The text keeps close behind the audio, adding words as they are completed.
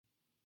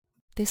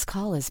This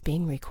call is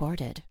being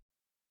recorded.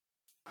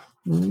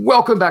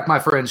 Welcome back, my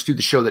friends, to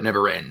the show that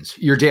never ends.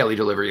 Your daily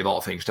delivery of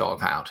all things Dog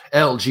Pound.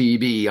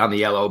 LGB on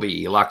the LOB,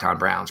 Locked On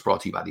Browns,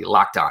 brought to you by the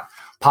Locked On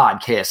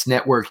Podcast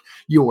Network.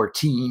 Your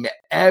team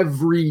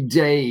every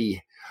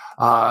day.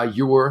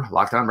 Your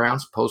Locked On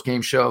Browns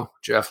post-game show.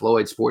 Jeff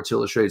Lloyd, Sports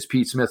Illustrated's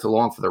Pete Smith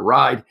along for the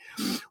ride.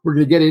 We're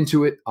going to get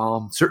into it.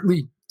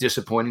 Certainly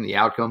disappointing, the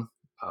outcome,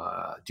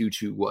 due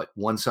to what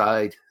one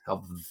side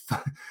of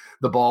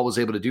the ball was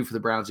able to do for the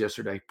Browns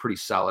yesterday. Pretty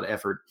solid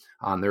effort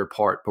on their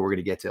part, but we're going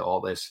to get to all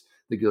this,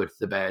 the good,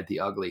 the bad, the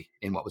ugly,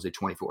 in what was a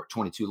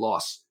 24-22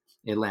 loss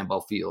in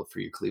Lambeau Field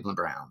for your Cleveland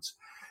Browns.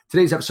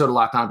 Today's episode of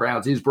Locked On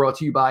Browns is brought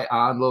to you by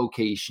On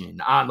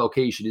Location. On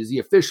Location is the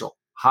official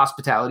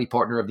hospitality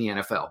partner of the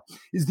NFL,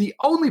 is the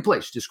only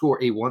place to score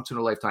a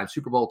once-in-a-lifetime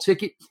Super Bowl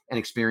ticket and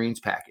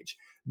experience package.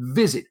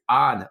 Visit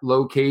On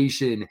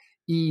Location,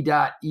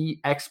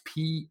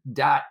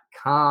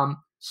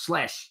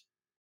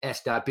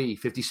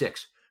 e.exp.com/S.B56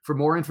 for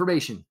more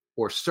information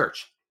or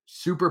search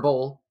Super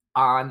Bowl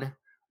On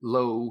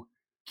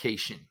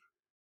Location.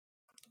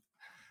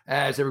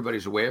 As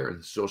everybody's aware,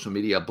 the social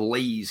media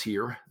blaze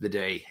here the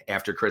day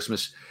after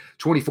Christmas,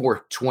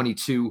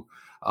 24-22.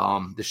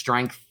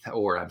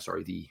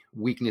 The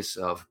weakness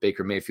of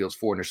Baker Mayfield's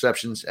 4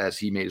 interceptions as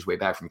he made his way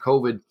back from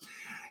COVID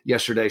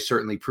yesterday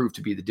certainly proved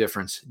to be the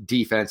difference.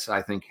 Defense,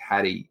 I think,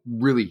 had a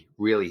really,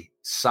 really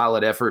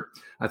solid effort.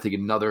 I think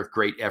another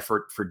great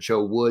effort for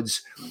Joe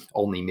Woods.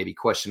 Only maybe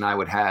question I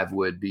would have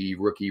would be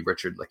rookie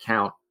Richard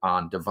LeCounte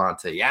on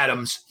Davante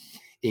Adams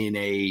in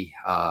a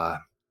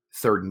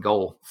 3rd and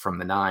goal from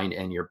the 9,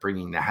 and you're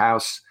bringing the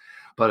house.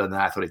 But other than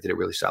that, I thought he did a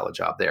really solid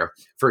job there.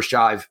 First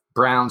drive,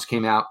 Browns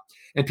came out.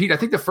 And Pete, I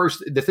think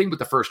the thing with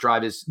the first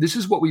drive is this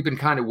is what we've been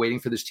kind of waiting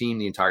for this team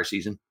the entire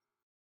season.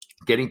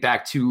 Getting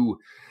back to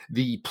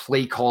the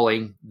play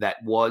calling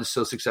that was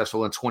so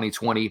successful in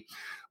 2020,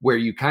 where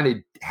you kind of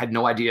had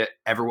no idea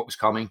ever what was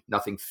coming.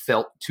 Nothing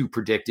felt too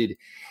predicted.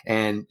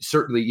 And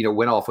certainly,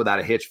 went off without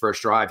a hitch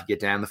first drive. You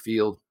get down the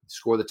field,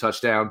 score the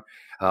touchdown.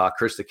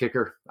 Chris, the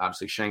kicker,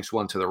 obviously shanks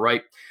one to the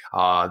right.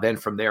 Then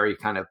from there, you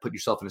kind of put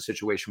yourself in a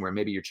situation where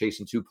maybe you're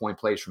chasing 2-point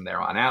plays from there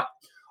on out.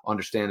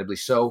 Understandably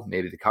so.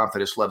 Maybe the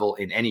confidence level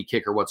in any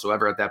kicker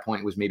whatsoever at that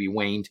point was maybe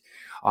waned.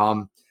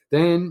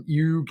 Then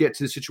you get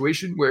to the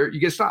situation where you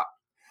get stopped.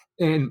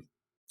 And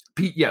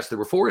Pete, yes, there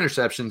were 4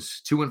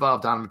 interceptions. 2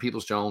 involved Donovan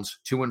Peoples-Jones.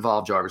 2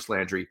 involved Jarvis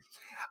Landry.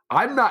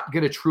 I'm not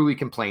going to truly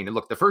complain. And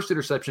look, the first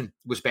interception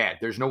was bad.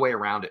 There's no way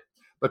around it.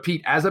 But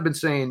Pete, as I've been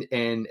saying,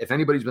 and if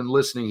anybody's been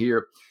listening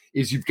here,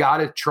 is you've got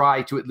to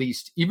try to at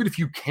least, even if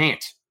you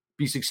can't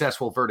be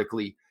successful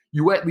vertically,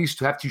 you at least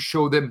have to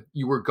show them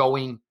you were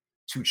going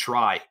to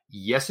try.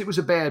 Yes, it was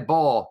a bad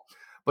ball,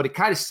 but it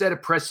kind of set a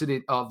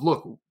precedent of,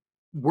 look,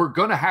 we're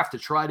going to have to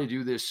try to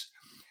do this.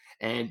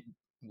 And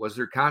was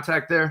there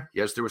contact there?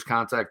 Yes, there was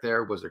contact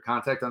there. Was there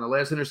contact on the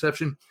last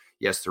interception?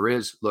 Yes, there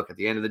is. Look, at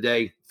the end of the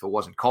day, if it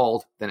wasn't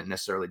called, then it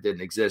necessarily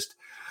didn't exist.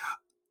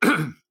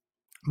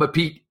 But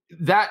Pete,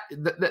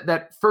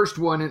 that first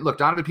one, and look,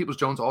 Donovan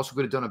Peoples-Jones also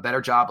could have done a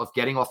better job of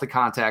getting off the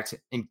contact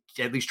and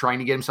at least trying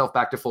to get himself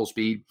back to full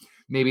speed.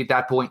 Maybe at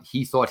that point,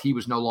 he thought he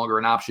was no longer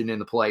an option in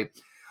the play.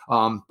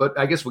 But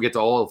I guess we'll get to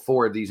all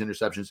 4 of these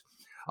interceptions.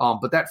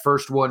 But that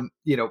first one,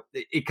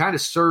 it kind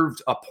of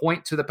served a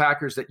point to the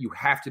Packers that you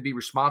have to be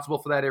responsible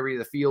for that area of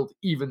the field,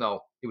 even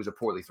though it was a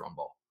poorly thrown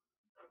ball.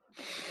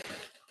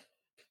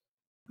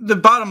 The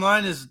bottom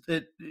line is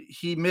that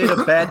he made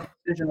a bad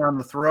decision on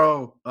the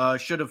throw.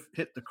 Should have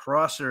hit the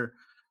crosser,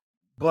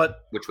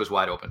 which was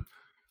wide open.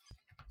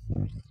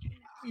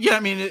 Yeah, I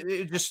mean,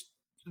 it just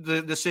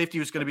the safety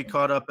was going to be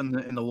caught up in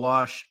the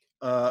wash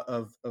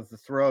of the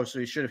throw, so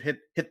he should have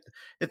hit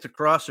the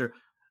crosser.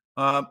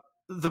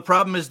 The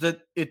problem is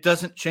that it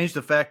doesn't change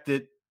the fact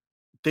that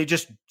they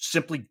just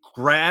simply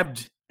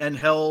grabbed and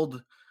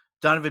held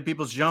Donovan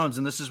Peoples-Jones,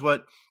 and this is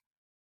what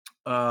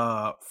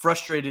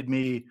frustrated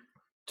me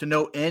to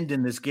no end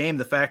in this game.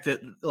 The fact that,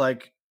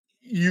 like,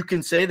 you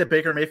can say that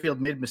Baker Mayfield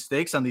made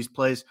mistakes on these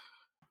plays,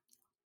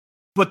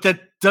 but that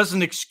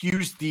doesn't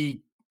excuse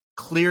the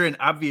clear and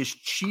obvious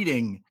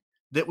cheating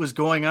that was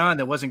going on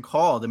that wasn't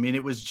called. I mean,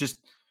 it was just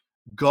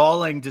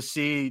galling to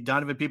see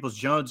Donovan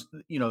Peoples-Jones,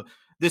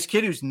 this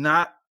kid who's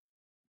not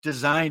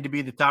designed to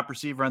be the top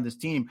receiver on this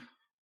team.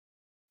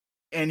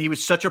 And he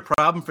was such a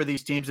problem for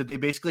these teams that they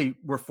basically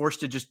were forced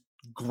to just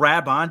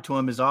grab onto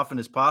him as often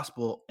as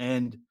possible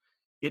and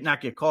it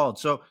not get called.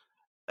 So,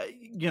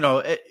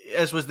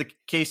 as was the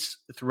case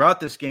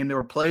throughout this game, there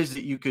were plays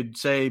that you could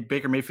say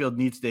Baker Mayfield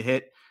needs to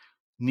hit,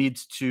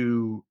 plays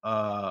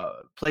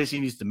he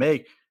needs to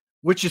make,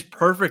 which is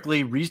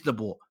perfectly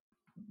reasonable.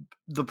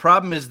 The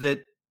problem is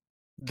that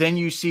then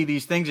you see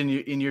these things and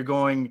you're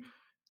going,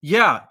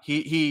 yeah,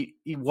 he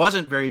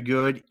wasn't very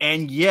good,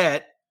 and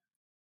yet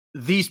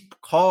these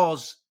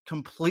calls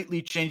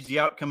completely changed the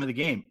outcome of the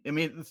game. I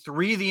mean,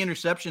 3 of the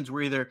interceptions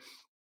were either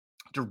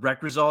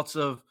direct results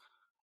of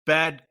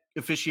bad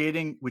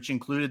officiating, which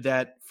included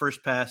that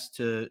first pass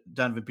to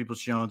Donovan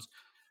Peoples-Jones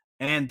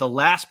and the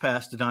last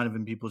pass to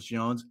Donovan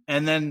Peoples-Jones.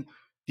 And then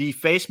the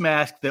face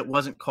mask that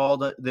wasn't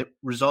called, that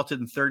resulted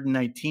in 3rd and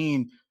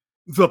 19,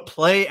 the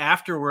play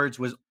afterwards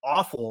was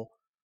awful.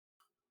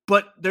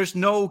 But there's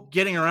no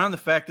getting around the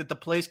fact that the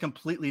play is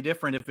completely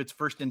different if it's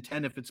 1st and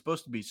 10, if it's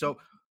supposed to be. So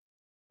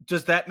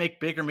does that make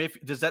Baker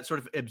Mayfield, does that sort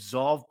of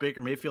absolve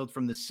Baker Mayfield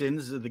from the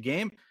sins of the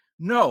game?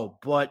 No,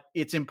 but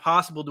it's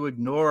impossible to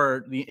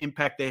ignore the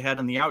impact they had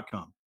on the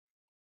outcome.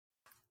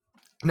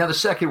 Now, the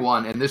second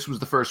one, and this was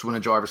the first one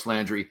of Jarvis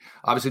Landry.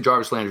 Obviously,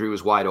 Jarvis Landry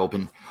was wide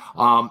open.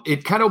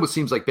 It kind of almost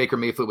seems like Baker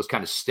Mayfield was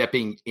kind of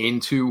stepping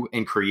into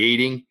and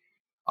creating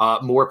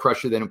more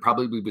pressure than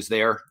probably was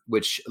there,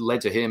 which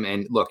led to him.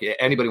 And look,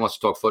 anybody wants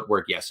to talk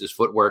footwork. Yes, his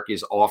footwork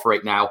is off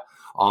right now.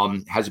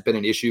 Has it been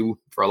an issue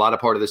for a lot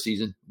of part of the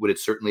season? Would it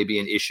certainly be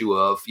an issue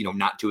of,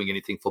 not doing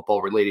anything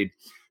football related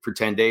for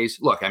 10 days?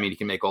 Look, I mean, you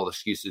can make all the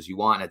excuses you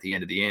want. At the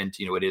end of the end,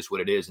 it is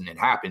what it is, and it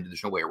happened.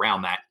 There's no way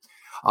around that.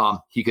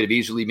 He could have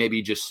easily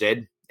maybe just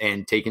said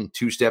and taken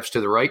 2 steps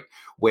to the right,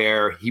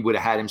 where he would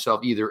have had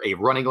himself either a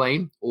running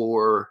lane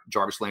or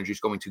Jarvis Landry is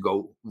going to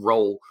go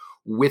roll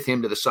with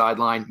him to the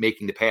sideline,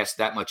 making the pass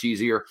that much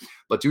easier.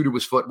 But due to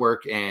his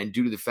footwork and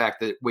due to the fact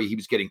that way he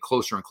was getting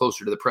closer and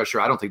closer to the pressure,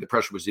 I don't think the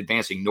pressure was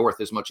advancing north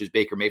as much as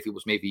Baker Mayfield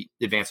was maybe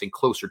advancing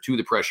closer to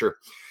the pressure.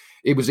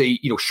 It was a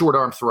short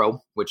arm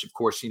throw, which of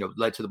course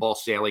led to the ball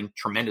sailing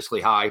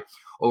tremendously high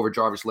over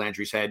Jarvis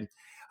Landry's head,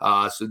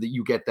 so that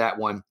you get that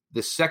one.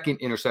 The second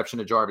interception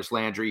of Jarvis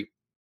Landry,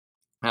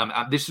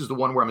 this is the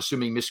one where I'm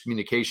assuming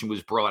miscommunication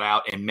was brought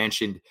out and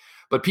mentioned.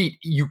 But Pete,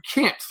 you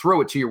can't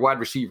throw it to your wide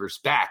receiver's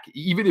back,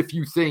 even if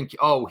you think,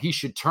 oh, he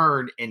should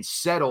turn and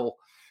settle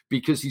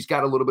because he's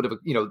got a little bit of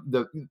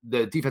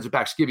the defensive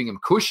back's giving him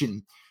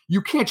cushion.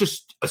 You can't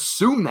just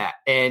assume that.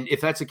 And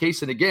if that's the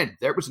case, and again,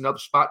 there was another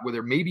spot where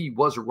there maybe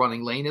was a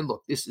running lane. And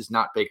look, this is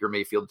not Baker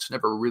Mayfield. It's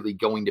never really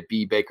going to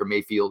be Baker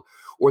Mayfield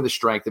or the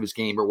strength of his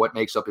game or what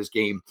makes up his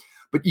game.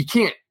 But you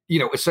can't,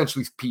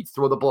 essentially, Pete,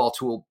 throw the ball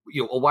to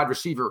a wide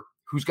receiver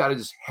who's got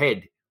his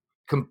head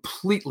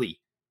completely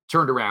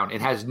turned around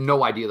and has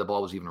no idea the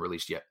ball was even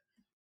released yet.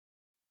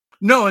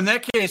 No, in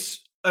that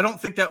case, I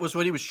don't think that was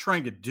what he was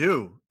trying to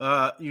do.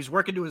 He was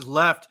working to his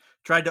left,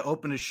 tried to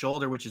open his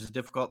shoulder, which is a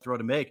difficult throw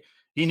to make.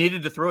 He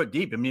needed to throw it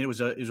deep. I mean, it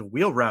was a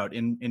wheel route,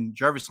 and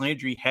Jarvis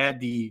Landry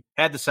had the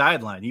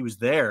sideline. He was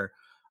there.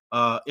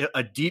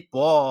 A deep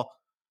ball,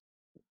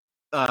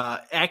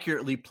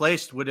 accurately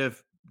placed, would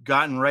have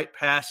gotten right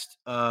past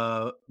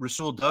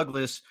Rasul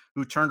Douglas,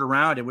 who turned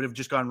around. It would have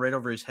just gone right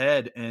over his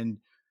head, and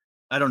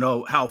I don't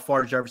know how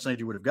far Jarvis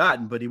Landry would have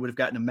gotten, but he would have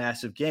gotten a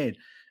massive gain.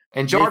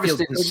 And Jarvis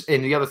didn't.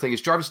 And the other thing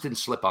is, Jarvis didn't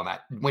slip on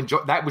that.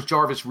 That was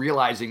Jarvis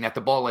realizing that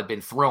the ball had been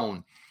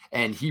thrown,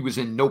 and he was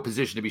in no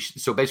position to be.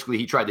 So basically,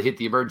 he tried to hit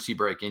the emergency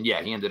brake, and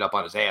yeah, he ended up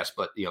on his ass.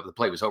 But the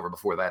play was over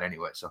before that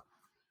anyway. So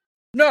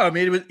no, I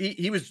mean,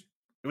 it was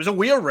a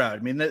wheel route. I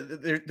mean,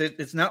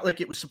 it's not like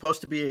it was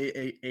supposed to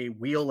be a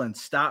wheel and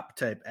stop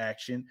type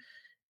action.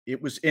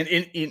 It was, and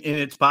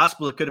it's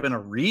possible it could have been a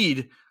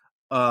read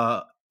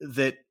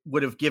that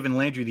would have given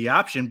Landry the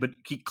option, but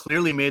he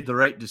clearly made the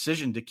right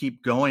decision to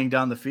keep going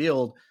down the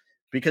field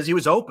because he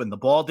was open. The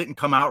ball didn't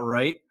come out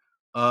right.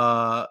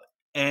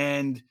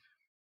 And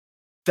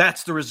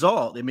that's the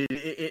result. I mean,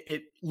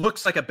 it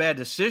looks like a bad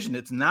decision.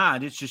 It's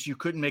not. It's just you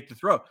couldn't make the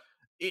throw.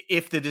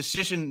 If the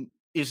decision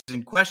is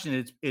in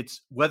question,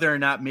 it's whether or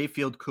not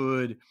Mayfield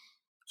could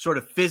sort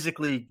of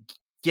physically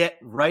get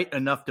right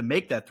enough to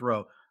make that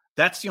throw.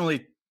 That's the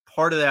only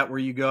part of that where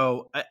you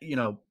go,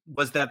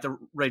 was that the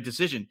right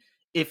decision?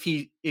 If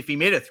he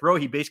made a throw,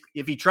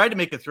 if he tried to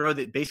make a throw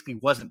that basically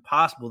wasn't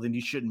possible, then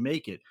he shouldn't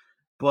make it.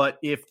 But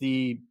if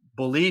the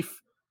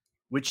belief,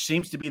 which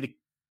seems to be the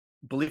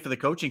belief of the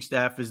coaching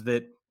staff, is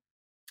that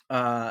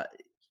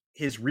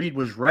his read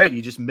was right,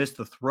 he just missed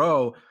the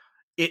throw.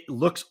 It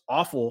looks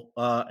awful,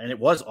 and it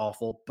was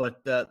awful,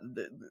 but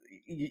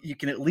you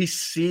can at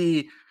least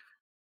see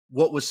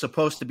what was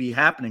supposed to be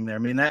happening there. I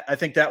mean, I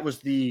think that was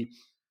the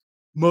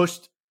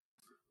most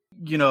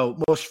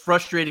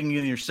frustrating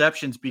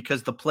interceptions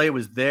because the play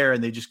was there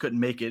and they just couldn't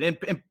make it. And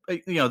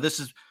this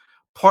is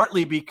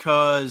partly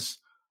because,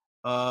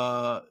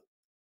 the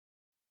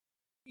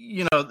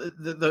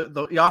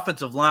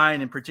offensive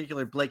line, in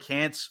particular, Blake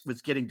Hance,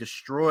 was getting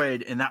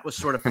destroyed, and that was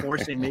sort of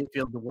forcing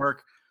Mayfield to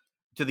work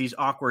to these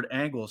awkward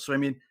angles. So, I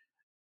mean,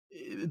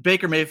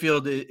 Baker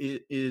Mayfield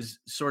is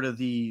sort of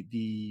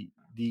the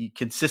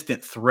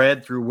consistent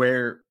thread through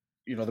where,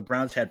 the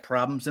Browns had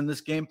problems in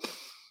this game.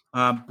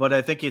 But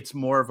I think it's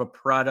more of a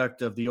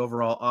product of the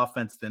overall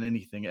offense than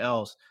anything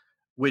else,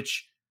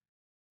 which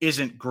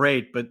isn't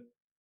great, but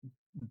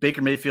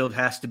Baker Mayfield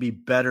has to be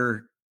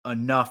better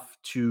enough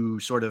to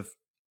sort of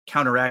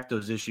counteract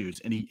those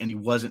issues. And he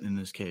wasn't in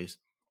this case.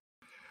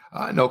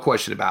 No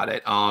question about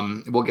it.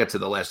 We'll get to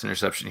the last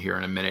interception here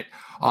in a minute.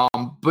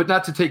 But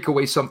not to take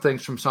away some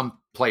things from some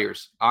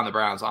players on the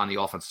Browns on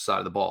the offensive side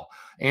of the ball.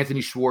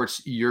 Anthony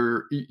Schwartz,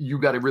 you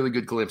got a really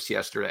good glimpse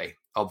yesterday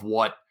of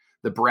what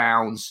the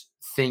Browns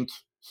think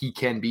he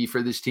can be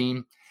for this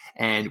team.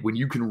 And when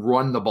you can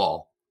run the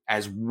ball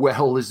as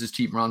well as this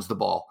team runs the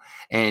ball,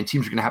 and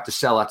teams are going to have to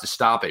sell out to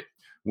stop it,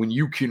 when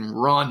you can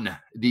run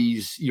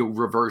these,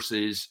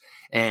 reverses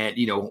and,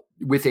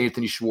 with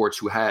Anthony Schwartz,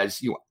 who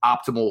has,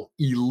 optimal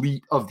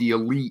elite of the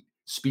elite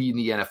speed in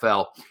the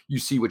NFL, you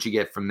see what you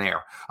get from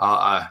there.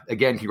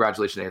 Again,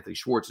 congratulations to Anthony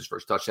Schwartz, his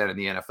first touchdown in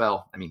the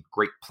NFL. I mean,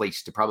 great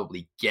place to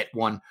probably get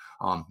one.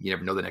 You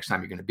never know the next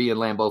time you're going to be in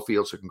Lambeau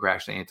Field, so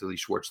congrats to Anthony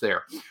Schwartz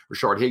there.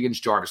 Rashard Higgins,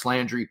 Jarvis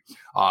Landry,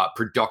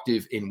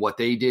 productive in what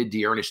they did.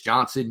 D'Ernest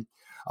Johnson,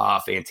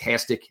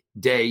 fantastic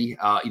day,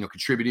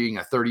 contributing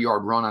a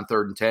 30-yard run on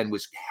 3rd and 10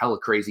 was hella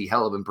crazy,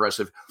 hell of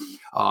impressive.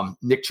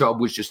 Nick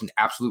Chubb was just an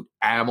absolute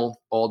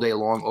animal all day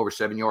long, over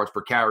 7 yards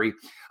per carry.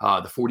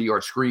 The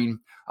 40-yard screen,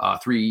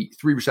 three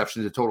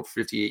receptions, a total of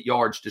 58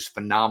 yards, just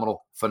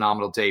phenomenal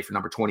day for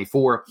number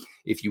 24.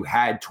 If you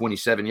had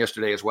 27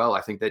 yesterday as well,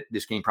 I think that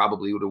this game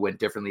probably would have went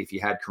differently if you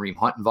had Kareem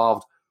Hunt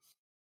involved.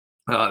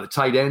 The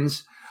tight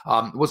ends,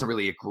 it wasn't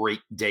really a great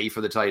day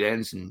for the tight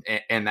ends,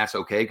 and that's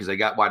okay because they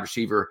got wide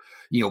receiver,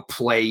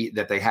 play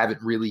that they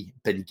haven't really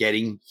been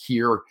getting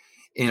here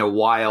in a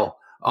while.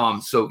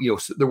 So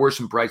there were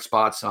some bright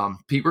spots.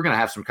 Pete, we're going to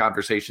have some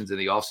conversations in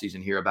the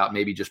offseason here about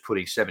maybe just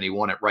putting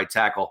 71 at right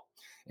tackle.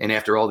 And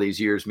after all these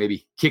years,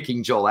 maybe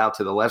kicking Joel out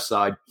to the left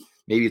side.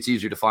 Maybe it's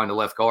easier to find a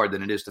left guard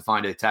than it is to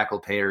find a tackle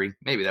pairing.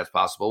 Maybe that's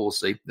possible. We'll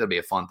see. That'll be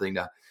a fun thing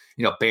to,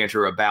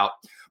 banter about.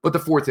 But the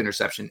 4th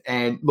interception,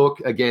 and look,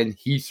 again,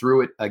 he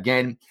threw it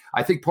again.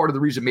 I think part of the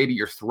reason maybe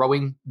you're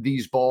throwing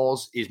these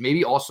balls is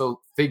maybe also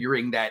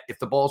figuring that if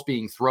the ball's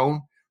being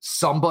thrown,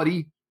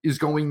 somebody is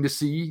going to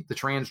see the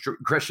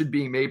transgression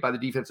being made by the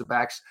defensive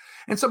backs.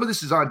 And some of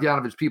this is on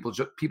Donovan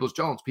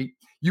Peoples-Jones. Pete,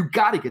 you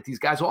got to get these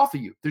guys off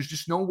of you. There's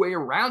just no way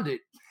around it.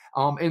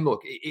 And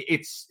look,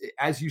 it's,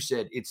 as you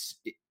said, it's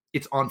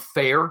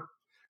unfair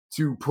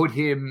to put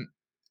him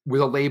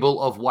with a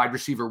label of wide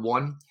receiver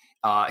 1.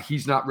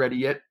 He's not ready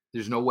yet.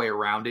 There's no way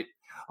around it.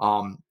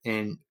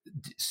 And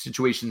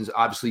situations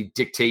obviously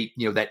dictate,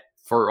 that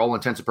for all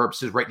intents and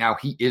purposes, right now,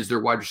 he is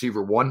their wide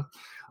receiver 1.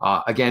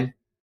 Again,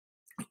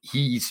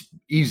 he's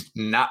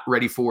not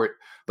ready for it.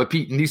 But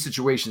Pete, in these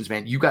situations,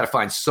 man, you got to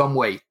find some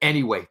way,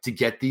 anyway, to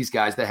get these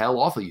guys the hell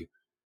off of you.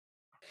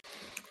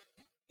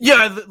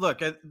 Yeah,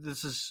 look,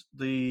 this is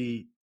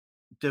the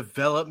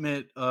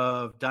development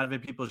of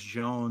Donovan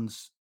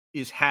Peoples-Jones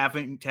is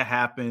having to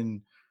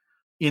happen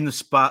in the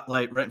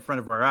spotlight right in front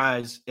of our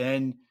eyes.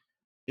 And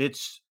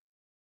it's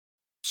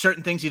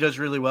certain things he does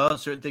really well and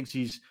certain things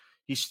he's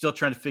still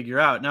trying to figure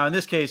out. Now, in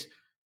this case,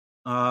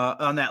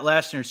 on that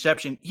last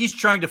interception, he's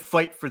trying to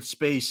fight for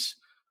space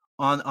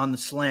on the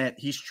slant.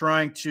 He's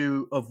trying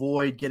to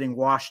avoid getting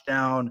washed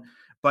down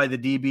by the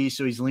DB,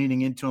 so he's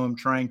leaning into him,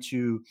 trying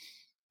to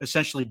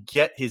essentially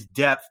get his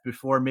depth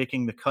before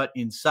making the cut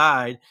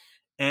inside.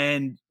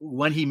 And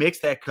when he makes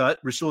that cut,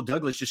 Rasul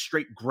Douglas just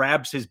straight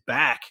grabs his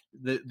back,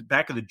 the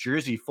back of the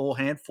jersey, full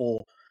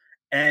handful,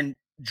 and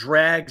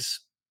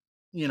drags,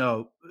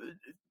 DPJ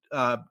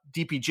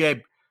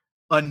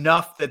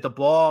enough that the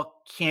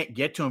ball can't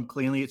get to him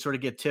cleanly. It sort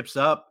of gets tips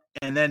up,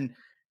 and then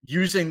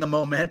using the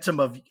momentum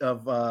of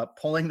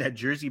pulling that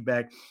jersey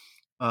back,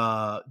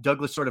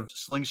 Douglas sort of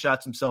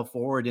slingshots himself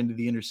forward into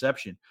the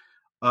interception.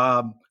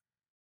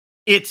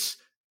 It's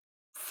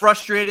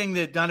frustrating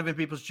that Donovan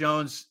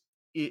Peoples-Jones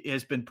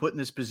has been put in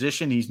this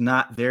position. He's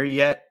not there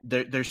yet.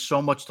 There's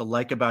so much to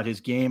like about his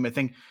game. I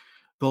think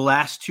the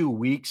last 2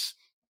 weeks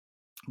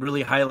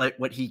really highlight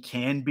what he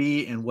can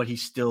be and what he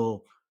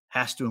still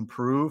has to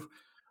improve.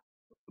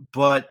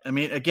 But I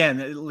mean,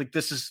 again, like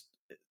this is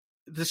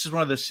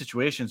one of those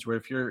situations where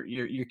if you're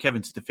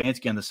Kevin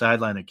Stefanski on the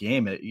sideline of the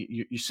game,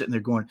 you're sitting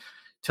there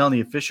telling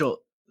the official,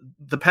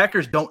 the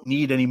Packers don't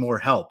need any more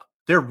help.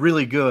 They're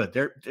really good.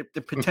 They're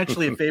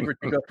potentially a favorite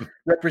to go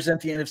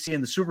represent the NFC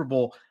in the Super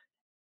Bowl.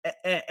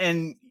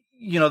 And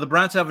the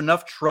Browns have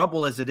enough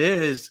trouble as it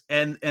is,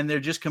 and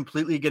they're just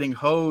completely getting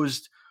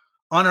hosed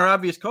on our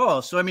obvious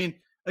calls. So, I mean,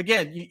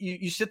 again,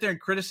 you sit there and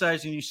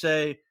criticize and you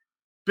say,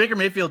 Baker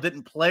Mayfield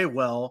didn't play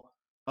well.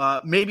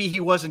 Maybe he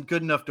wasn't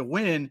good enough to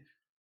win.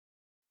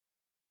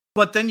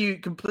 But then you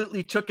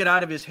completely took it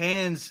out of his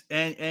hands,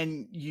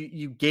 and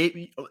you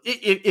gave –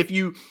 if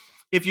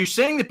you're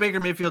saying that Baker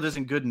Mayfield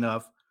isn't good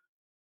enough,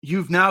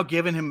 you've now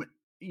given him,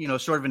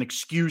 sort of an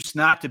excuse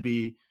not to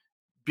be,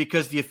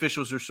 because the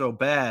officials are so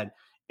bad.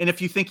 And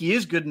if you think he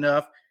is good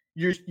enough,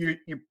 you're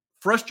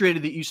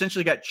frustrated that you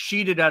essentially got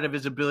cheated out of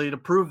his ability to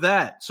prove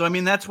that. So, I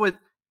mean, that's what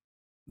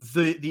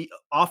the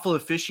awful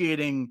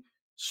officiating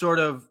sort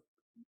of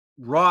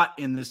wrought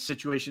in this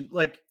situation.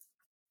 Like,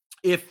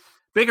 if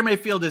Baker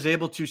Mayfield is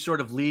able to sort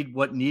of lead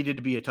what needed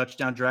to be a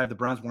touchdown drive, the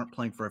Browns weren't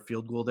playing for a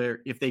field goal there.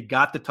 If they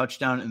got the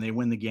touchdown and they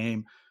win the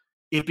game,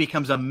 it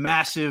becomes a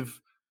massive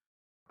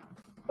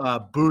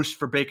boost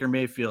for Baker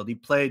Mayfield. He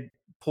played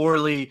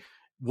poorly,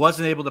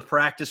 wasn't able to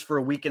practice for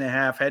a week and a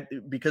half,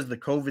 because of the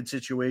COVID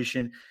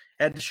situation,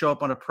 had to show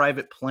up on a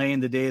private plane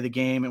the day of the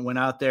game, and went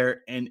out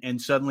there and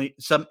suddenly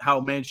somehow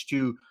managed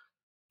to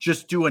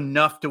just do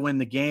enough to win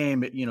the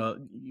game.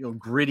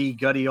 Gritty,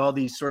 gutty, all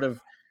these sort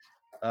of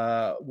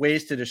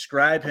ways to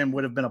describe him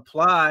would have been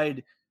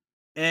applied.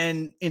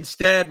 And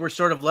instead we're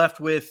sort of left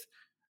with,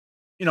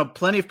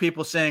 plenty of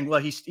people saying, well,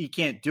 he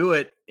can't do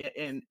it.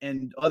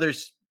 And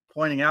others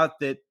pointing out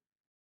that,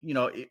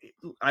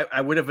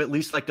 I would have at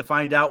least liked to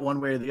find out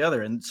one way or the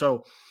other. And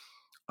so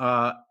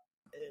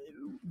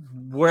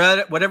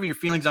whatever your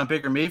feelings on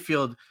Baker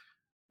Mayfield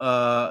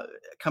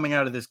coming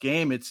out of this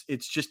game,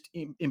 it's just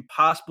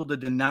impossible to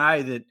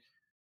deny that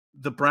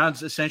the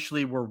Browns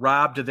essentially were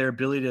robbed of their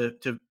ability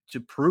to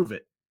prove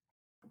it.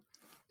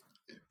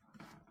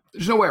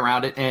 There's no way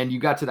around it. And you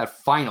got to that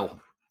final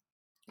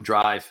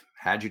drive,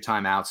 had your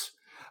timeouts,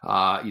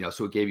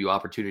 so it gave you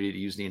opportunity to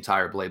use the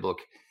entire playbook.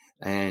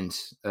 And,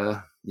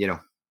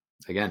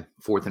 again,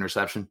 fourth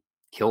interception,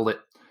 killed it.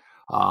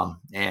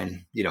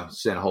 And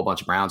sent a whole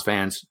bunch of Browns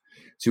fans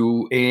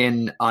to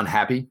an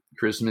unhappy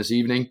Christmas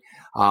evening,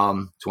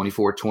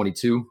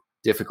 24-22,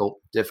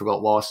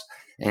 difficult loss.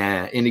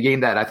 And in a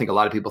game that I think a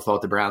lot of people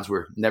thought the Browns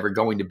were never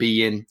going to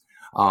be in.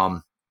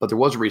 But there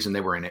was a reason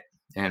they were in it.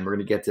 And we're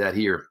going to get to that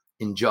here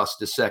in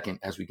just a second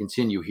as we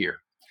continue here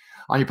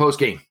on your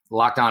post-game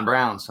Locked On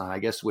Browns, I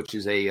guess, which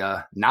is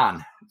a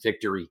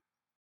non-victory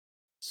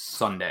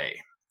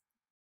Sunday.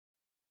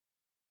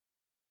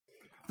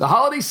 The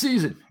holiday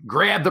season,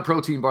 grab the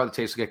protein bar that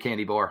tastes like a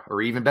candy bar,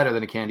 or even better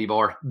than a candy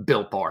bar,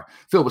 Built Bar.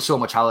 Filled with so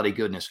much holiday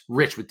goodness,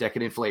 rich with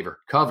decadent flavor,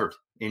 covered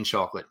in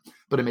chocolate,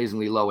 but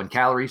amazingly low in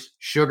calories,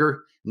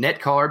 sugar, net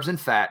carbs, and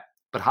fat,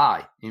 but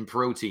high in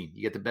protein.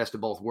 You get the best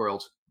of both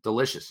worlds,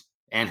 delicious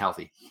and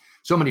healthy.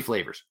 So many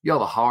flavors. You'll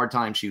have a hard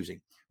time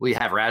choosing. Will you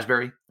have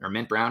raspberry or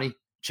mint brownie,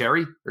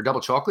 cherry or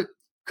double chocolate,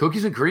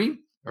 cookies and cream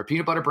or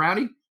peanut butter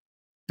brownie?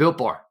 Built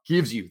Bar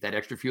gives you that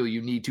extra fuel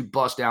you need to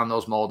bust down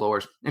those mall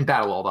doors and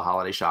battle all the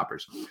holiday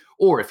shoppers.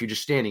 Or if you're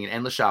just standing in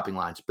endless shopping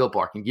lines, Built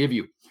Bar can give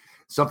you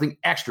something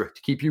extra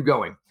to keep you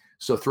going.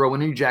 So throw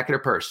in your jacket or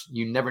purse.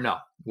 You never know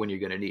when you're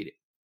going to need it.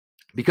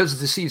 Because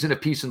it's the season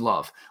of peace and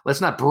love,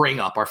 let's not bring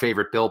up our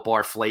favorite Built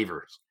Bar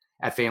flavors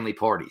at family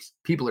parties.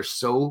 People are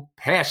so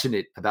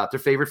passionate about their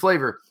favorite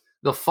flavor,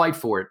 they'll fight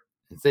for it,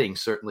 and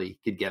things certainly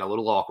could get a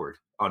little awkward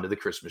under the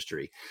Christmas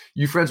tree.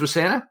 You friends with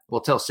Santa?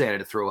 Well, tell Santa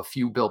to throw a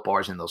few Built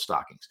Bars in those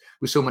stockings.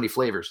 With so many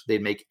flavors,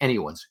 they'd make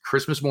anyone's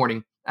Christmas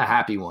morning a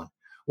happy one.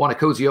 Want to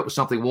cozy up with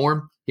something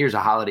warm? Here's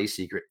a holiday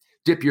secret.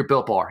 Dip your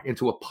Built Bar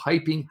into a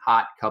piping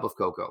hot cup of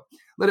cocoa.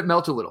 Let it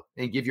melt a little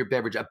and give your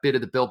beverage a bit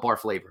of the Built Bar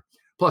flavor.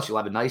 Plus, you'll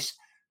have a nice,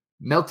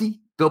 melty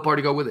Built Bar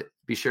to go with it.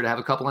 Be sure to have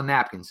a couple of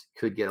napkins.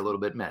 Could get a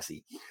little bit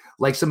messy.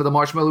 Like some of the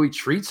marshmallowy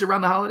treats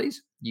around the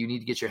holidays? You need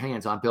to get your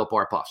hands on Built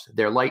Bar Puffs.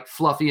 They're light,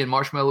 fluffy, and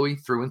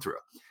marshmallowy through and through.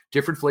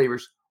 Different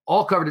flavors,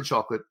 all covered in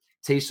chocolate,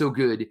 taste so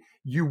good,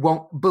 you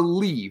won't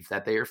believe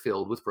that they are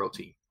filled with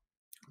protein.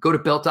 Go to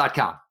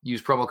Built.com,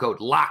 use promo code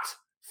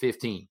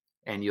LOCKED15,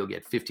 and you'll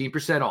get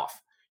 15%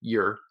 off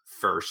your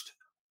first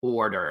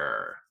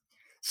order.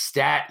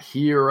 Stat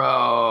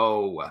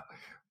Hero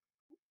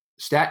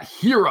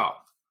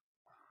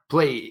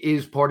Play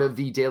is part of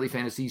the daily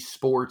fantasy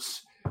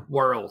sports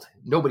world.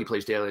 Nobody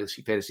plays daily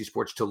fantasy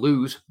sports to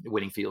lose.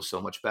 Winning feels so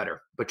much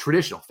better. But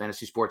traditional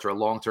fantasy sports are a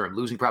long-term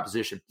losing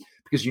proposition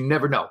because you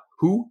never know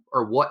who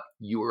or what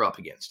you are up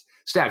against.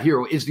 Stat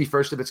Hero is the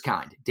first of its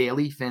kind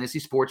daily fantasy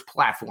sports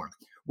platform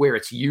where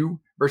it's you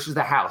versus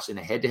the house in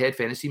a head-to-head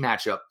fantasy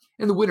matchup,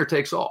 and the winner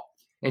takes all.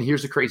 And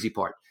here's the crazy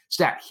part.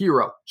 Stat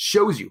Hero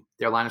shows you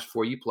their lineups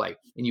before you play,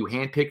 and you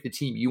handpick the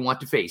team you want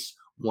to face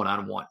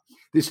one-on-one.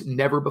 This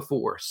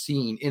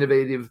never-before-seen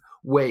innovative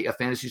way of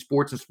fantasy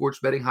sports and sports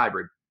betting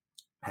hybrid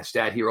has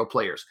Stat Hero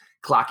players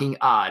clocking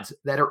odds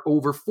that are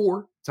over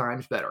 4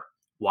 times better.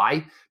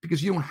 Why?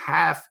 Because you don't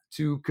have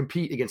to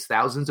compete against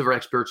thousands of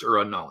experts or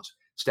unknowns.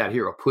 Stat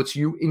Hero puts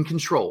you in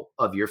control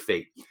of your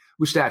fate.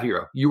 With Stat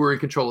Hero, you are in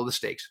control of the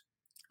stakes.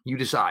 You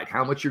decide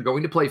how much you're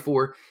going to play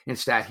for, and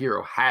Stat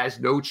Hero has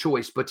no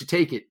choice but to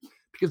take it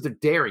because they're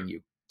daring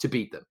you to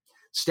beat them.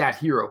 Stat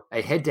Hero,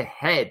 a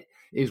head-to-head,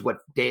 is what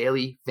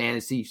daily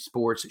fantasy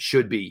sports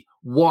should be,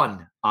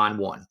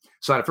 one-on-one.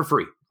 Sign up for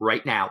free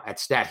right now at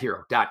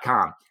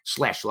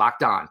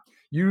stathero.com/lockedon.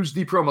 Use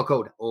the promo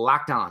code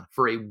LOCKEDON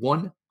for a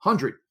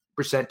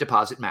 100%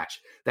 deposit match.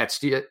 That's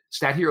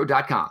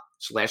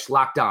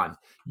stathero.com/lockedon.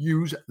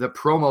 Use the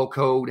promo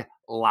code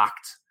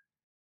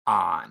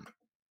LOCKEDON.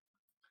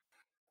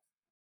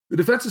 The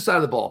defensive side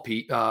of the ball,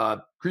 Pete,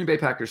 Green Bay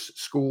Packers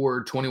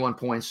scored 21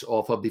 points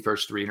off of the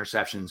first 3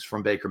 interceptions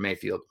from Baker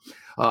Mayfield.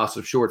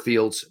 Some short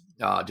fields.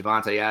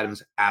 Devontae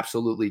Adams,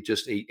 absolutely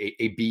just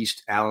a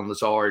beast. Alan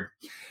Lazard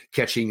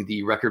catching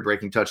the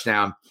record-breaking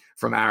touchdown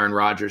from Aaron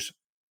Rodgers.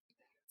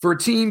 For a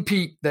team,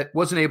 Pete, that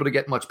wasn't able to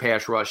get much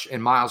pass rush,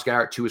 and Myles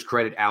Garrett, to his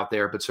credit, out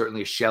there, but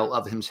certainly a shell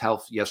of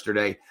himself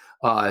yesterday.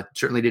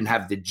 Certainly didn't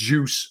have the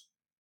juice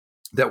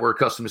that we're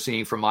accustomed to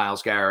seeing from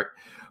Myles Garrett.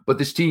 But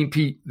this team,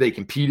 Pete, they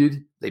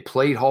competed. They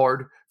played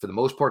hard. For the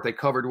most part, they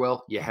covered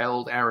well. You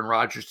held Aaron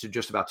Rodgers to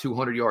just about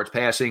 200 yards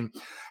passing.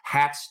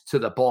 Hats to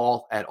the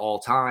ball at all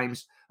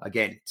times.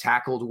 Again,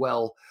 tackled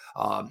well.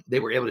 They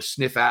were able to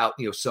sniff out,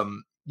 there was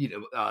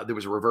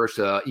a reverse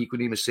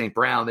Equanimeous St.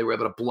 Brown. They were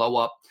able to blow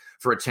up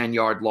for a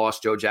 10-yard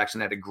loss. Joe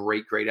Jackson had a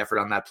great effort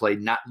on that play,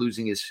 not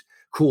losing his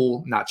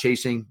cool, not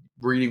chasing,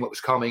 reading what was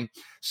coming,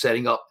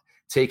 setting up,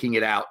 taking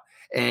it out.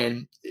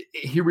 And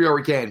here we are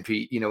again,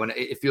 Pete, and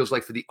it feels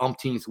like for the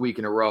umpteenth week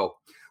in a row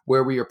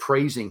where we are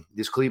praising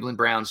this Cleveland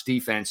Browns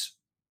defense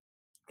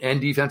and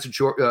defensive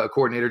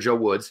coordinator Joe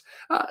Woods.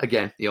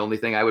 Again, the only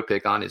thing I would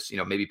pick on is,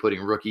 maybe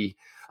putting rookie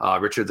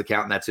Richard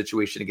LeCounte in that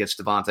situation against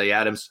Davante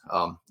Adams.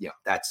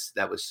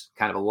 That was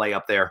kind of a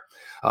layup there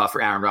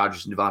for Aaron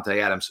Rodgers and Davante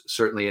Adams,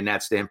 certainly in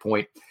that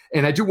standpoint.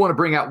 And I do want to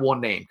bring out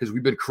one name because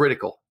we've been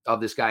critical of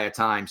this guy at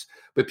times.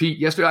 But Pete,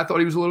 yesterday I thought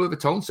he was a little bit of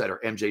a tone setter.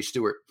 MJ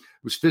Stewart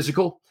was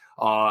physical,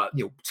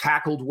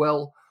 tackled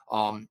well.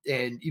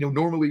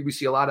 Normally we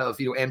see a lot of,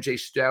 MJ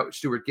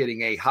Stewart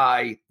getting a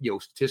high,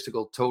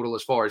 statistical total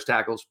as far as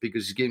tackles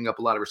because he's giving up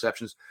a lot of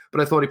receptions.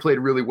 But I thought he played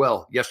really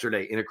well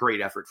yesterday in a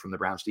great effort from the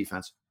Browns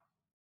defense.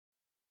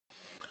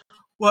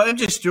 Well,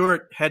 MJ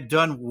Stewart had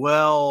done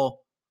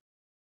well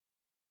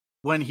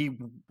when he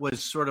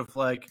was sort of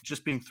like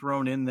just being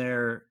thrown in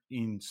there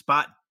in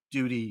spot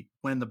duty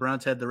when the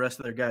Browns had the rest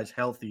of their guys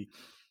healthy.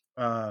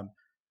 For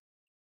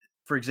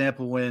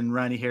example, when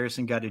Ronnie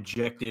Harrison got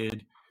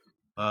ejected,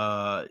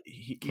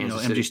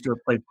 MJ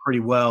Stewart played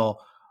pretty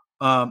well.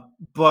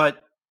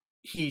 But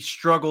he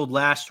struggled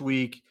last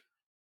week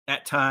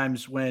at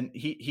times when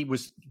he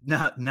was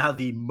not now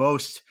the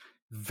most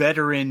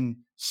veteran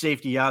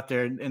safety out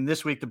there. And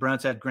this week the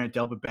Browns had Grant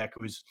Delpit back,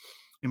 who was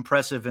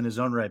impressive in his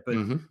own right. But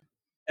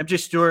MJ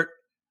Stewart,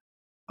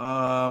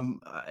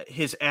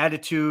 his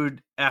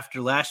attitude after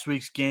last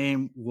week's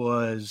game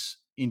was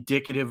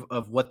indicative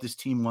of what this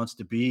team wants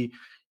to be.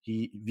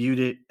 He viewed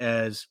it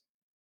as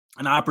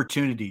an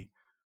opportunity.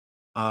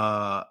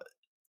 And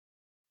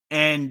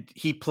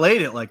he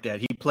played it like that.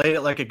 He played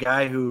it like a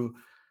guy who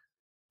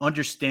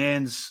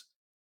understands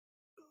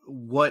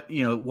what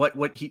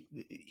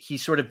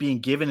he's sort of being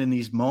given in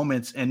these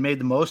moments and made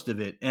the most of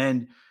it.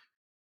 And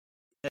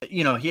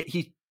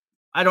he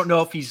I don't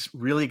know if he's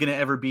really going to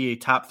ever be a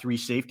top 3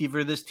 safety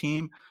for this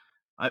team.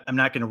 I'm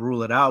not going to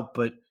rule it out,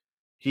 but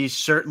he's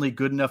certainly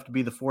good enough to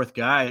be the 4th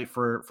guy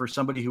for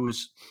somebody who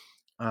was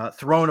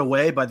thrown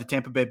away by the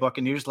Tampa Bay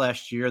Buccaneers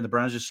last year, and the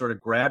Browns just sort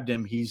of grabbed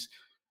him. He's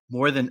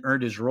more than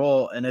earned his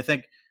role. And I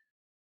think,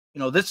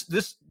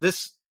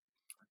 this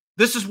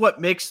is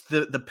what makes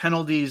the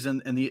penalties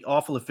and the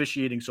awful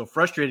officiating so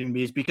frustrating to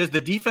me, is because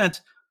the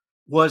defense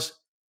was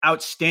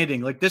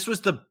outstanding. Like, this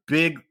was the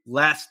big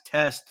last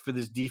test for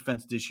this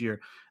defense this year.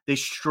 They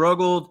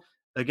struggled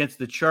against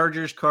the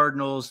Chargers,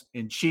 Cardinals,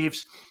 and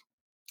Chiefs,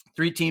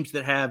 3 teams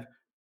that have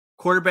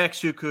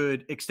quarterbacks who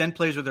could extend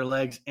plays with their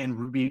legs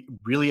and be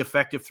really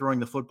effective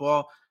throwing the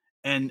football.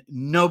 And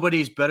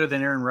nobody's better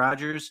than Aaron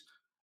Rodgers.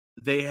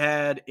 They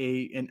had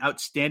an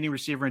outstanding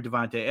receiver in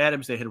Davante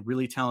Adams. They had a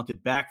really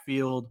talented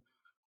backfield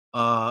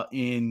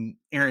in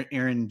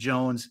Aaron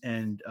Jones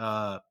and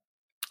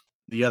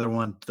the other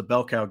one, the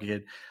bell cow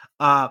kid.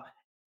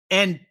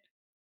 And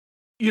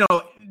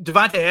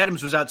Davante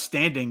Adams was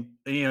outstanding.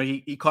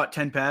 He caught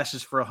 10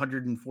 passes for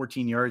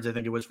 114 yards. I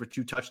think it was for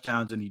 2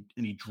 touchdowns, and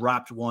he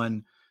dropped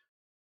one,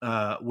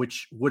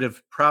 which would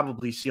have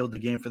probably sealed the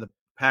game for the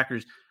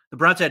Packers. The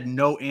Browns had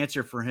no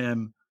answer for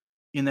him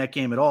in that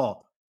game at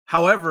all.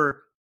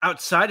 However,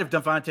 outside of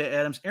Davante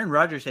Adams, Aaron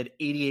Rodgers had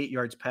 88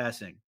 yards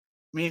passing.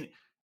 I mean,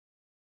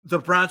 the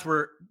Browns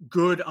were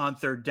good on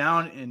 3rd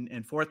down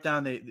and 4th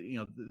down.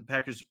 The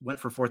Packers went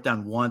for 4th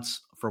down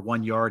once for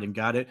 1 yard and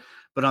got it.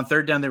 But on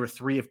 3rd down, they were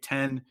 3 of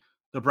 10.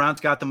 The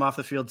Browns got them off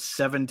the field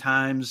 7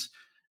 times.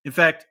 In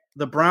fact,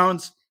 the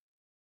Browns,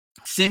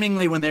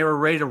 seemingly when they were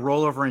ready to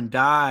roll over and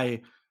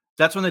die,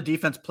 that's when the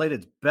defense played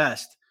its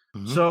best.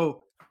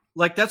 So,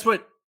 that's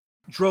what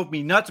drove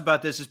me nuts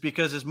about this, is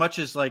because as much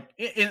as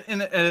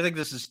and I think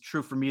this is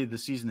true for me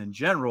this season in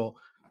general,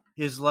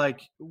 is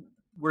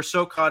we're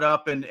so caught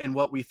up in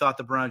what we thought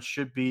the Browns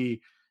should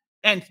be,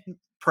 and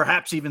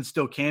perhaps even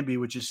still can be,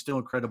 which is still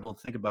incredible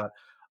to think about,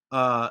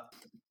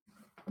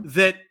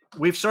 that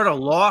we've sort of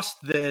lost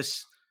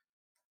this,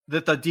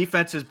 that the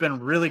defense has been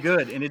really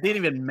good, and it didn't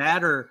even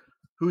matter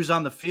who's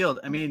on the field.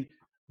 I mean,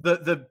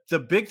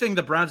 the big thing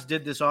the Browns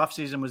did this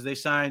offseason was they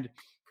signed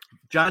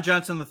John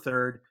Johnson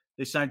III,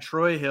 they signed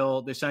Troy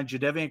Hill, they signed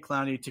Jadeveon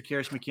Clowney,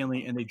 Takarius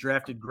McKinley, and they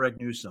drafted Greg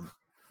Newsome.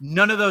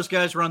 None of those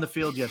guys were on the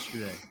field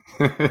yesterday.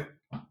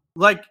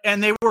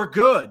 And they were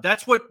good.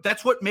 That's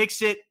what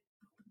makes it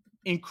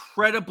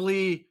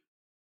incredibly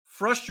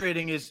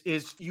frustrating is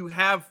you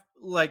have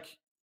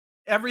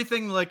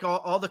everything,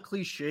 all the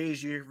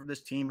cliches you hear from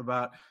this team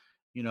about,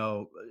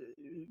 you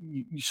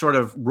sort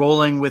of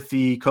rolling with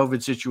the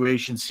COVID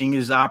situation, seeing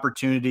his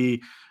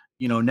opportunity,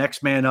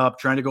 next man up,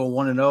 trying to go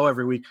 1-0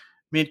 every week.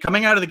 I mean,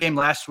 coming out of the game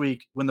last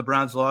week when the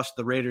Browns lost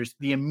to the Raiders,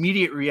 the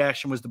immediate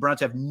reaction was the Browns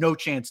have no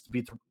chance to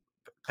beat the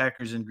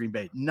Packers in Green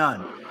Bay.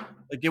 None.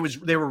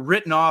 They were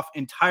written off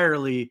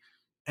entirely,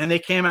 and they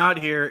came out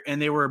here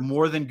and they were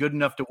more than good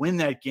enough to win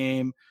that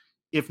game,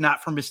 if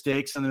not for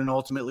mistakes and then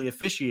ultimately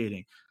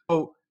officiating.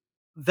 So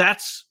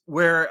that's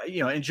where,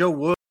 and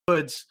Joe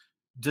Woods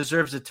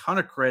deserves a ton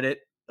of credit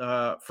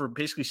for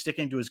basically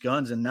sticking to his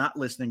guns and not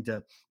listening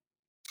to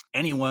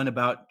anyone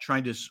about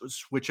trying to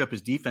switch up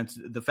his defense.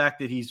 The fact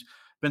that he's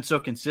been so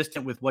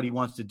consistent with what he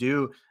wants to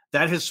do,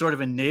 that has sort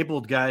of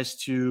enabled guys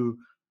to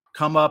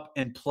come up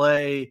and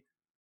play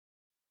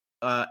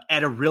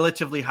at a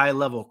relatively high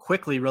level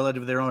quickly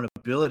relative to their own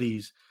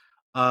abilities.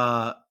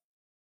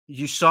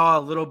 You saw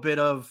a little bit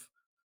of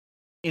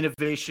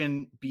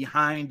innovation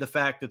behind the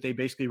fact that they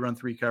basically run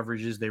 3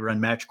 coverages. They run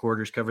match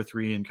quarters, cover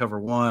 3 and cover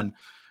 1.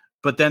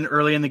 But then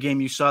early in the game,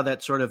 you saw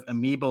that sort of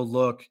amiibo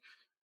look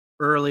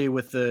early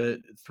with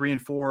the 3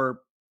 and 4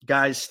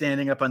 guys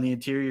standing up on the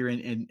interior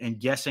and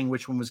guessing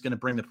which one was going to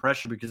bring the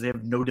pressure because they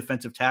have no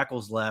defensive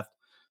tackles left.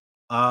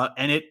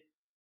 And it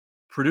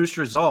produced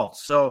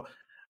results. So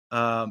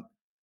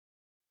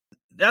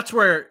that's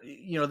where,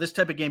 this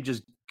type of game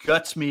just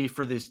guts me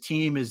for this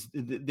team. Is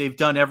they've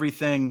done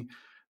everything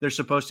they're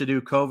supposed to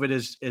do. COVID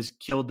has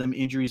killed them.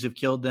 Injuries have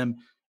killed them.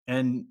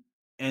 And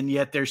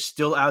yet they're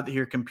still out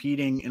here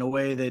competing in a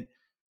way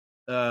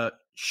that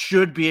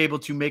should be able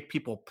to make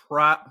people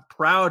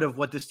proud of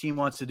what this team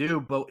wants to do.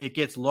 But it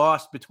gets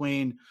lost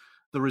between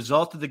the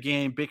result of the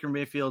game, Baker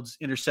Mayfield's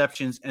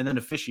interceptions, and then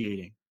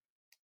officiating.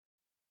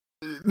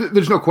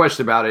 There's no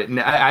question about it.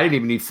 And I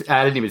didn't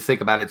even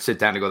think about it, sit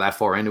down to go that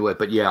far into it.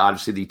 But yeah,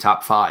 obviously the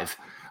top 5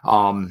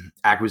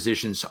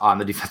 acquisitions on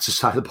the defensive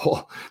side of the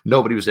ball.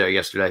 Nobody was there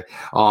yesterday.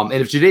 And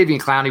if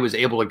Jadeveon Clowney was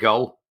able to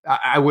go,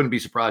 I wouldn't be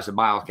surprised if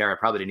Myles Garrett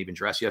probably didn't even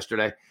dress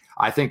yesterday.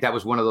 I think that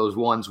was one of those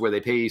ones where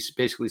they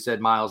basically said,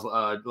 Myles,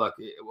 look,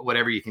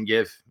 whatever you can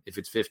give, if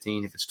it's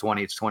 15, if it's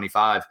 20, it's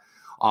 25.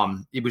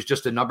 It was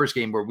just a numbers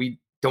game where we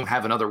don't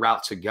have another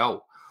route to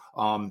go.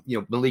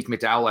 Malik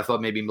McDowell, I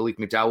thought maybe Malik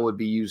McDowell would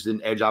be used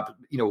in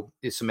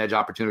some edge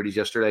opportunities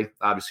yesterday.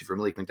 Obviously for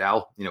Malik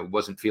McDowell,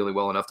 wasn't feeling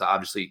well enough to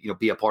obviously,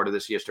 be a part of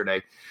this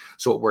yesterday.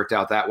 So it worked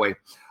out that way.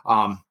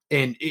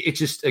 And it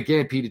just,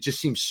 again, Pete, it just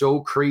seems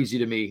so crazy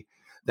to me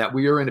that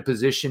we are in a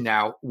position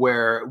now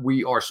where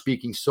we are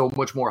speaking so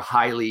much more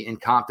highly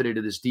and confident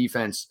of this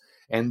defense.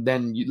 And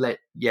then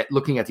yet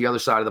looking at the other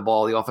side of the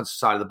ball, the offensive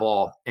side of the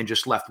ball, and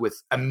just left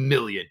with a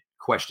million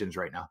questions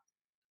right now.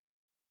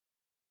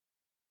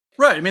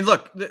 Right. I mean,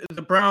 look,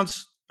 the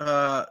Browns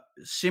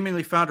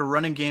seemingly found a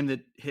running game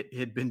that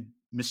had been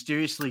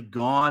mysteriously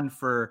gone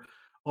for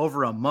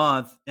over a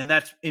month. And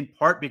that's in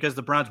part because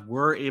the Browns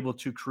were able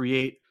to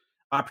create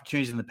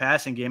opportunities in the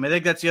passing game. I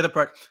think that's the other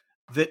part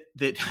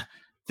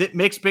that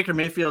makes Baker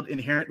Mayfield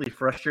inherently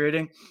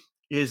frustrating,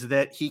 is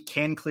that he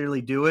can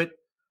clearly do it.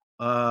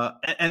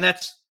 And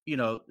that's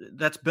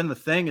been the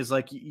thing, is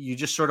like, you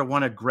just sort of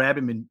want to grab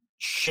him and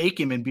shake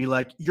him and be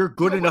like, you're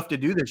good enough to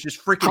do this.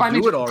 Just freaking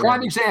do it already.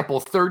 Prime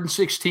example, 3rd and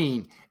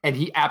 16, and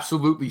he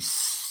absolutely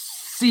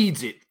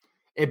seeds it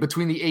in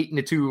between the 8 and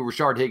the 2 of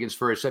Rashard Higgins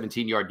for a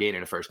 17-yard gain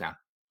and a first down.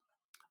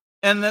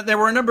 And there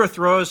were a number of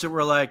throws that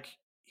were like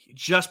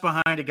just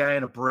behind a guy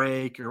in a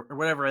break or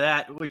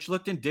whatever, which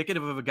looked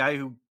indicative of a guy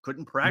who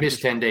couldn't practice.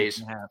 Missed 10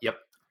 days. Yep.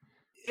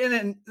 And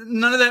then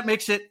none of that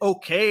makes it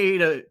okay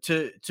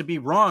to be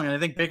wrong. And I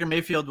think Baker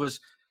Mayfield was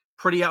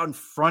pretty out in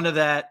front of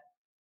that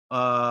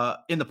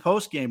in the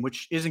post game,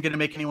 which isn't going to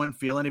make anyone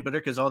feel any better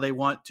because all they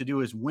want to do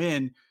is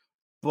win.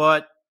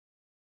 But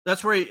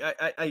that's where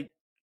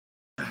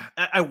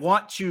I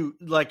want to,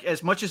 like,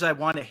 as much as I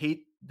want to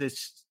hate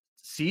this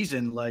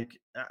season, like,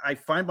 I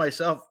find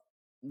myself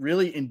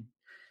really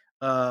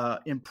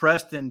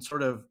impressed and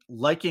sort of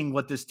liking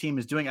what this team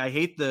is doing. I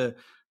hate the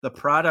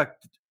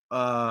product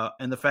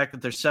and the fact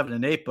that they're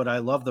 7-8, but I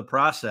love the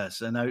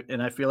process, and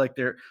I feel like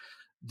they're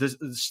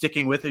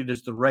sticking with it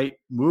is the right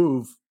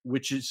move,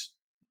 which is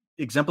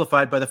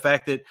exemplified by the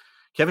fact that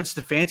Kevin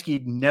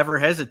Stefanski never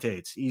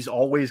hesitates. He's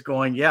always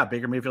going, yeah,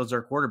 Baker Mayfield's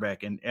our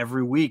quarterback, and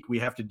every week we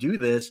have to do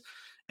this,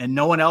 and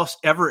no one else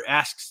ever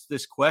asks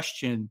this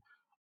question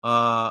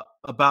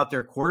about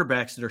their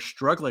quarterbacks that are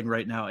struggling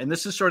right now. And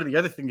this is sort of the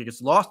other thing that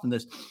gets lost in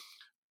this.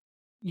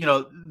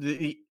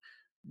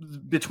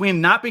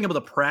 Between not being able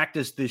to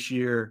practice this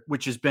year,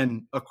 which has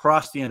been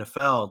across the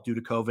NFL due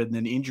to COVID, and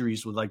then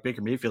injuries with like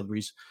Baker Mayfield, where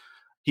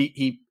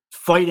he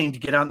fighting to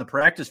get out in the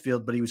practice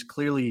field, but he was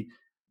clearly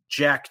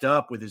jacked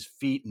up with his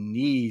feet and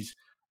knees.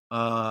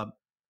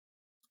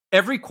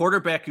 Every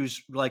quarterback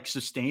who's like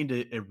sustained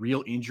a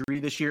real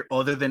injury this year,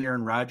 other than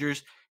Aaron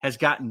Rodgers, has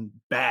gotten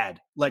bad,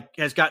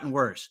 has gotten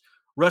worse.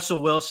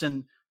 Russell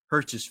Wilson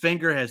hurts his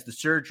finger, has the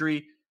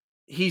surgery.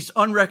 He's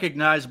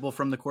unrecognizable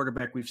from the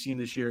quarterback we've seen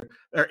this year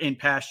or in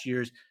past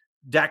years.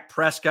 Dak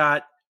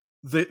Prescott,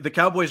 the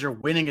Cowboys are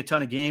winning a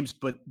ton of games,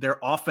 but their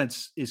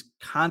offense is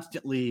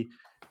constantly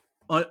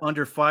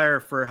under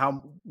fire for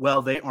how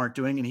well they aren't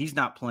doing, and he's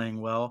not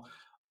playing well.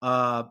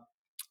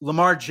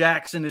 Lamar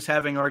Jackson is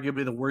having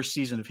arguably the worst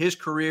season of his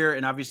career,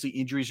 and obviously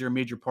injuries are a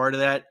major part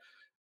of that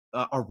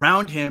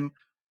around him,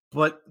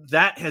 but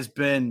that has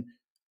been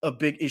a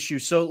big issue.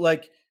 So,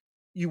 like,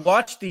 you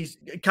watch these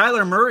 –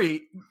 Kyler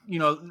Murray,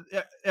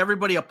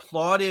 everybody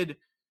applauded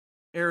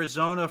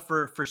Arizona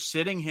for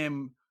sitting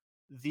him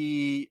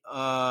the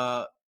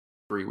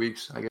 3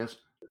 weeks, I guess.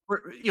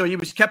 He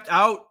was kept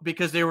out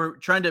because they were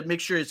trying to make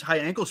sure his high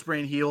ankle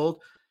sprain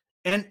healed.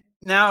 And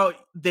now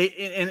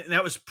and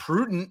that was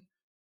prudent,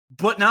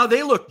 But now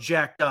they look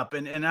jacked up,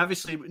 and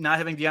obviously not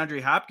having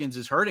DeAndre Hopkins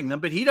is hurting them,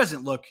 but he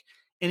doesn't look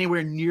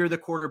anywhere near the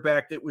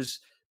quarterback that was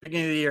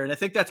beginning of the year. And I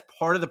think that's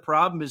part of the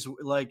problem is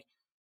like,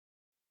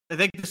 I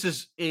think this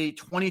is a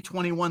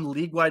 2021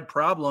 league-wide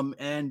problem,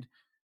 and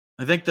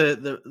I think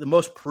the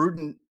most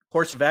prudent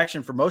course of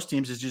action for most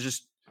teams is to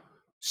just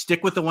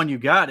stick with the one you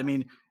got. I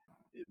mean,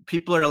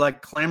 people are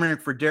like clamoring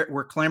for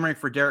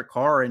Derek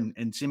Carr,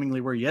 and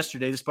seemingly were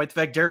yesterday, despite the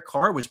fact Derek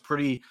Carr was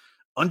pretty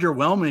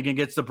underwhelming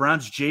against the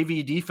Browns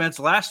JV defense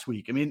last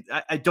week. I mean,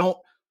 I don't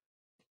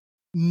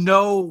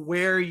know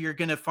where you're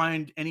going to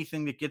find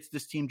anything that gets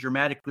this team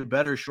dramatically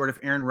better short of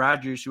Aaron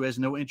Rodgers, who has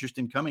no interest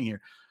in coming here.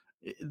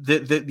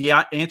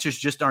 The answers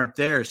just aren't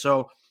there.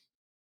 So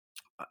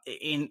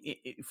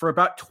for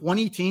about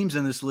 20 teams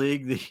in this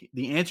league,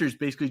 the answer is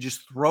basically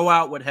just throw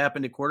out what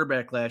happened at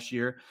quarterback last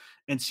year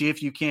and see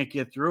if you can't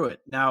get through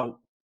it. Now,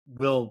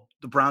 will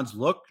the Browns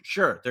look?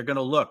 Sure, they're going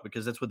to look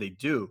because that's what they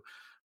do.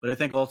 But I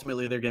think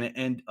ultimately they're going to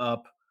end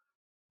up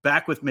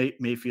back with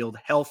Mayfield,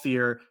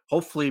 healthier,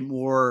 hopefully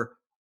more,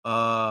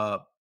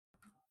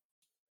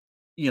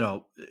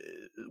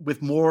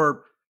 with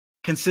more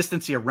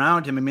consistency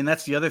around him. I mean,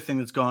 that's the other thing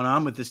that's going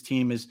on with this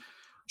team is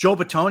Joe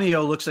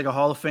Bitonio looks like a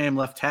Hall of Fame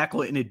left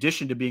tackle in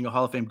addition to being a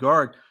Hall of Fame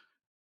guard,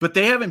 but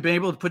they haven't been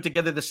able to put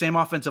together the same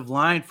offensive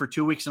line for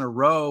 2 weeks in a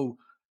row,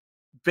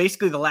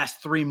 basically the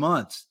last 3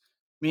 months.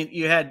 I mean,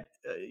 you had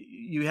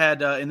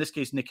in this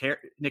case,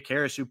 Nick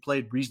Harris, who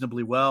played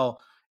reasonably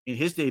well in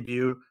his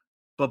debut,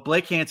 but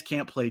Blake Hance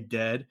can't play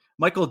dead.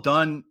 Michael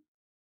Dunn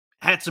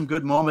had some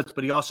good moments,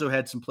 but he also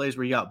had some plays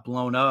where he got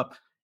blown up.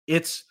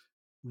 It's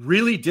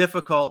really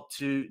difficult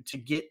to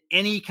get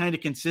any kind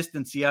of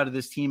consistency out of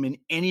this team in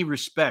any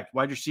respect.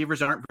 Wide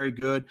receivers aren't very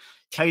good.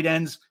 Tight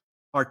ends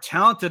are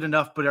talented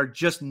enough, but are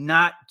just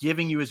not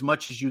giving you as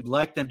much as you'd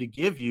like them to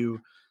give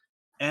you.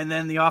 And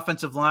then the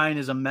offensive line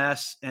is a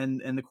mess,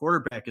 and the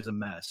quarterback is a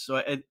mess.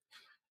 So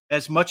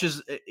as much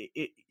as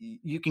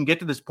you can get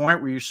to this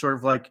point where you're sort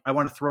of like, I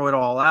want to throw it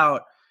all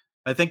out,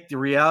 I think the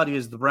reality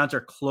is the Browns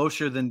are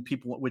closer than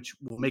people, which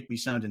will make me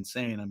sound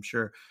insane, I'm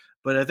sure.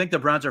 But I think the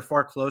Browns are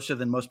far closer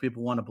than most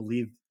people want to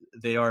believe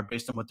they are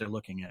based on what they're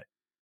looking at.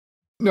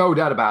 No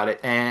doubt about it.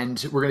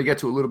 And we're going to get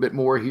to a little bit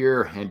more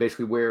here and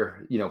basically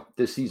where,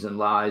 this season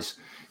lies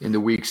in the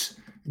weeks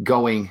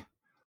going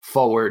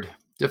forward.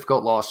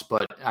 Difficult loss,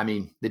 but I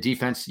mean, the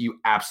defense, you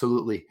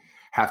absolutely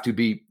have to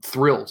be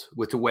thrilled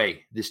with the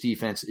way this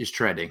defense is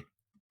trending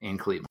in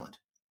Cleveland.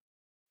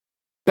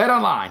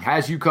 BetOnline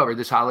has you covered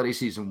this holiday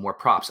season with more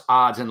props,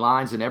 odds, and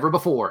lines than ever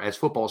before as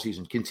football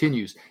season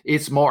continues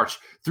its march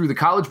through the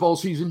College Bowl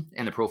season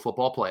and the Pro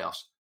Football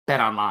Playoffs.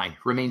 BetOnline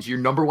remains your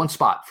number one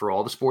spot for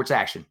all the sports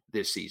action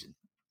this season.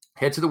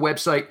 Head to the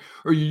website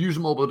or you use a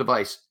mobile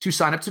device to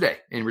sign up today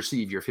and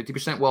receive your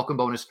 50% welcome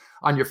bonus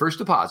on your first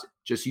deposit.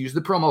 Just use the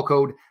promo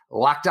code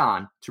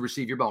LOCKEDON to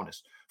receive your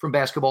bonus. From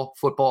basketball,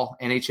 football,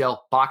 NHL,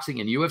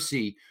 boxing, and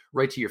UFC,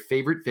 right to your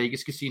favorite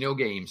Vegas casino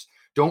games.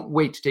 Don't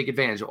wait to take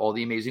advantage of all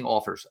the amazing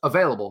offers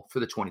available for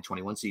the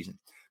 2021 season.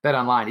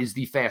 BetOnline is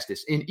the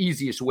fastest and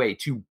easiest way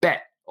to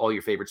bet all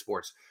your favorite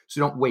sports.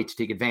 So don't wait to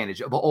take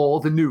advantage of all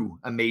the new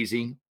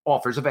amazing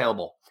offers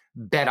available.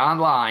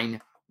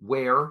 BetOnline,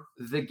 where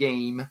the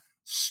game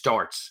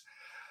starts.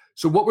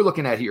 So what we're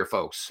looking at here,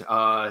 folks,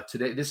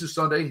 today, this is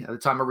Sunday at the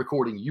time of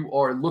recording. You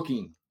are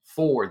looking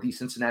for the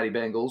Cincinnati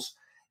Bengals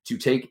to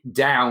take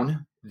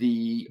down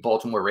the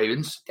Baltimore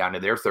Ravens, down to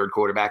their third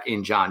quarterback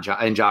in Josh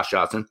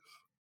Johnson.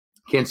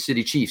 Kansas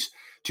City Chiefs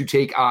to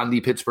take on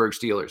the Pittsburgh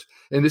Steelers.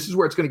 And this is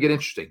where it's going to get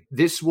interesting.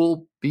 This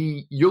will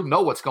be, you'll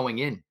know what's going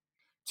in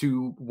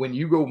to when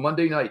you go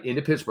Monday night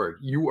into Pittsburgh,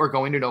 you are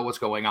going to know what's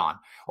going on.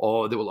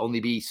 Oh, there will only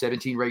be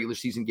 17 regular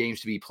season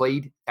games to be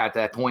played. At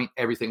that point,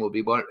 everything will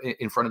be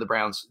in front of the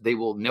Browns. They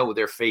will know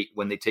their fate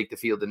when they take the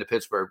field into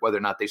Pittsburgh, whether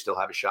or not they still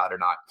have a shot or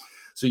not.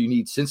 So you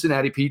need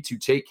Cincinnati Pete to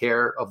take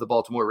care of the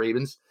Baltimore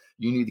Ravens.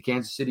 You need the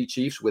Kansas City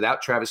Chiefs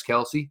without Travis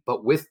Kelce,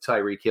 but with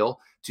Tyreek Hill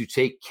to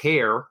take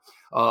care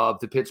of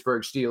the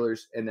Pittsburgh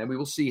Steelers. And then we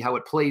will see how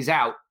it plays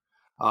out,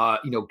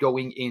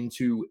 going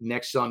into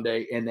next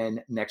Sunday and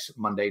then next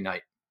Monday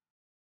night.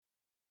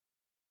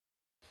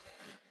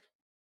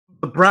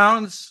 The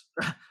Browns,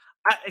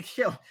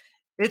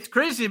 it's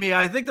crazy to me.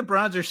 I think the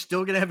Browns are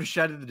still going to have a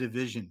shot at the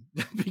division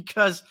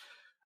because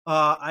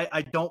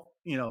I don't,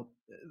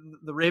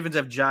 the Ravens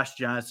have Josh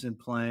Johnson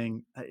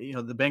playing.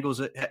 The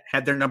Bengals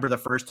had their number the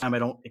first time. I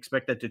don't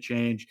expect that to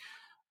change.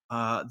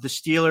 The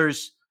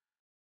Steelers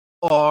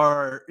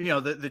are,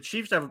 the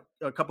Chiefs have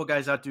a couple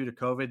guys out due to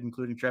COVID,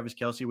 including Travis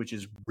Kelce, which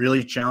is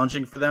really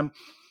challenging for them.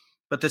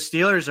 But the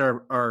Steelers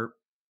are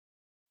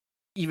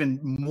even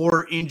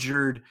more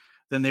injured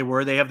than they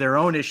were. They have their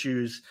own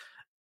issues.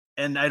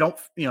 And I don't,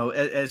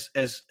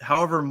 as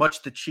however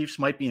much the Chiefs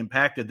might be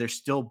impacted, they're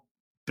still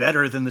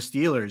better than the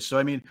Steelers. So,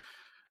 I mean,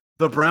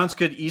 the Browns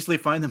could easily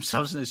find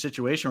themselves in a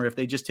situation where if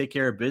they just take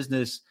care of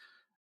business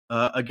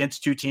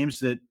against two teams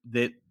that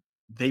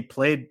they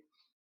played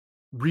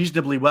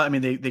reasonably well. I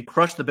mean, they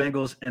crushed the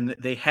Bengals and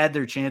they had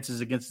their chances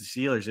against the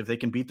Steelers. If they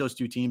can beat those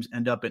two teams,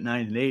 end up at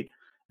 9-8,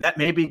 that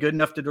may be good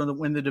enough to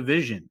win the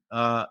division,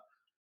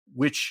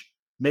 which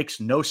makes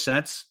no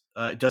sense.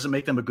 It doesn't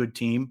make them a good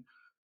team.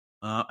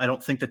 I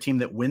don't think the team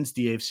that wins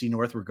the AFC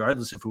North,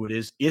 regardless of who it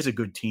is a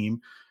good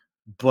team.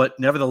 But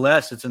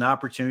nevertheless, it's an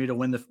opportunity to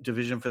win the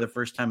division for the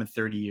first time in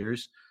 30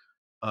 years.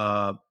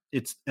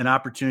 It's an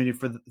opportunity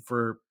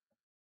for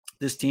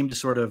this team to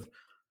sort of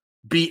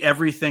be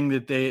everything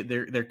that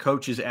their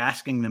coach is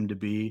asking them to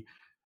be.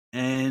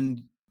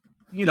 And,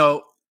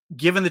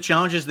 given the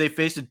challenges they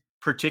faced,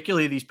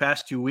 particularly these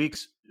past 2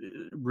 weeks,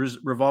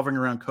 revolving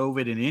around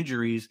COVID and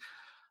injuries,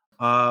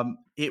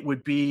 it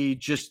would be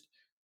just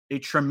a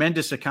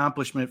tremendous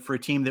accomplishment for a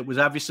team that was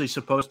obviously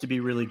supposed to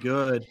be really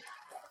good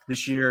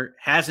this year,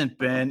 hasn't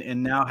been,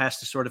 and now has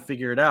to sort of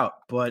figure it out.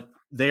 But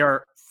they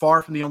are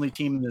far from the only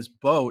team in this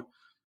boat.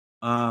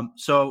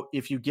 So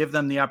if you give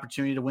them the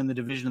opportunity to win the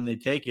division and they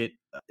take it,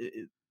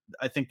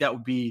 I think that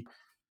would be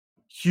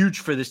huge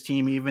for this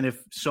team, even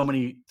if so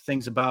many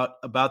things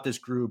about this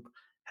group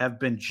have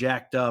been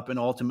jacked up and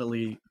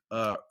ultimately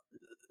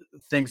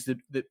things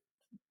that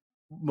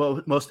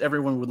most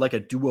everyone would like a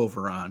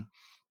do-over on.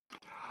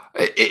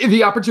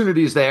 The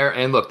opportunity is there.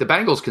 And look, the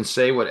Bengals can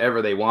say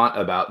whatever they want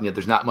about,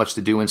 there's not much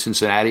to do in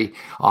Cincinnati.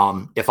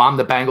 If I'm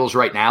the Bengals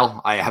right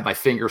now, I have my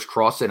fingers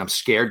crossed and I'm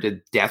scared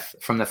to death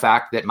from the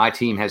fact that my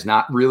team has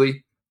not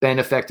really been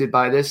affected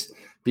by this,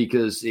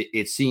 because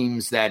it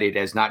seems that it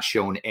has not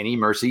shown any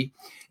mercy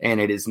and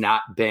it has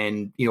not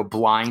been,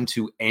 blind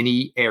to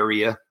any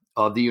area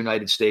of the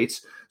United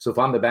States. So if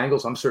I'm the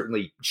Bengals, I'm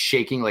certainly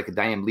shaking like a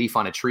damn leaf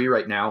on a tree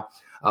right now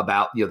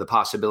about, the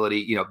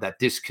possibility, that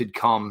this could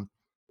come,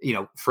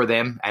 for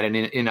them at an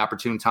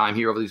inopportune time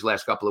here over these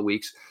last couple of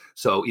weeks.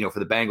 So, for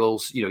the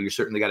Bengals, you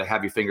certainly got to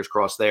have your fingers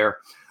crossed there.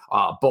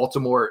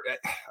 Baltimore,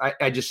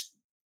 I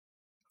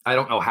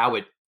don't know how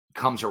it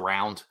comes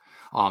around,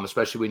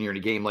 especially when you're in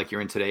a game like you're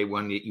in today,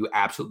 when you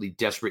absolutely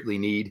desperately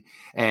need,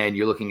 and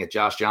you're looking at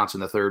Josh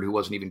Johnson III, who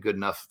wasn't even good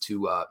enough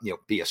to,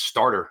 be a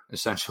starter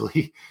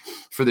essentially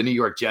for the New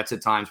York Jets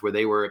at times, where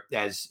they were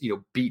as,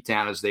 beat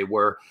down as they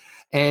were.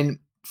 And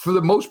for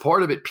the most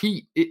part of it,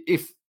 Pete,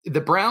 if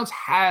the Browns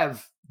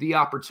have the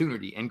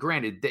opportunity, and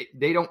granted,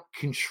 they don't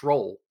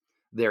control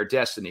their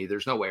destiny.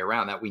 There's no way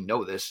around that. We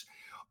know this.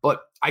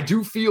 But I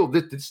do feel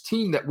that this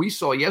team that we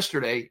saw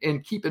yesterday,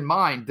 and keep in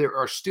mind, there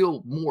are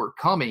still more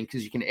coming,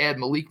 because you can add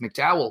Malik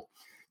McDowell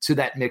to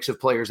that mix of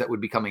players that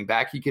would be coming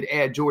back. You could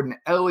add Jordan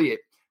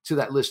Elliott to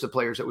that list of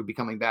players that would be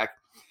coming back.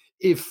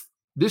 If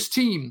this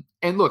team,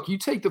 and look, you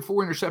take the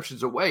 4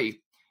 interceptions away,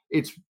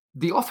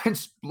 the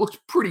offense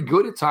looked pretty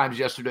good at times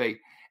yesterday.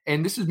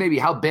 And this is maybe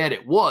how bad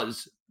it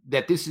was,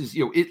 that this is,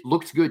 it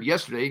looked good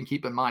yesterday. And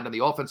keep in mind, on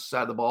the offensive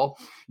side of the ball,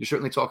 you're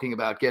certainly talking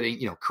about getting,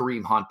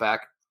 Kareem Hunt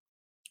back,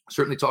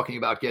 certainly talking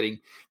about getting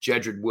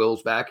Jedrick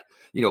Wills back,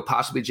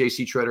 possibly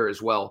JC Treader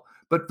as well.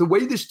 But the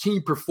way this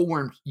team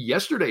performed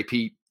yesterday,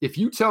 Pete, if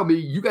you tell me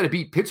you got to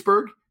beat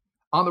Pittsburgh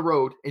on the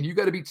road and you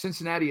got to beat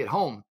Cincinnati at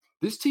home,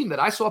 this team that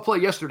I saw play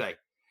yesterday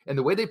and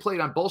the way they played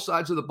on both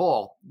sides of the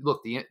ball,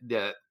 look, the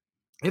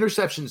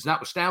interceptions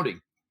notwithstanding,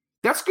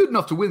 that's good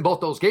enough to win both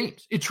those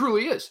games. It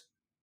truly is.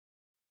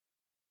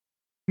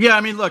 Yeah,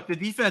 I mean, look, the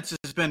defense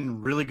has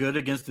been really good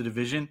against the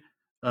division.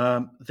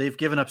 They've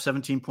given up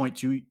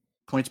 17.2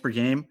 points per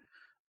game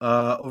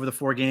over the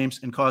 4 games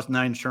and caused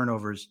 9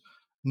 turnovers,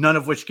 none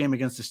of which came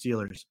against the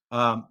Steelers.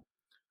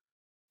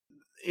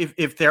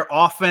 If their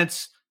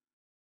offense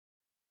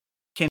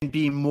can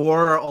be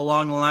more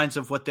along the lines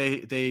of what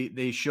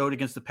they showed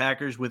against the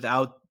Packers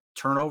without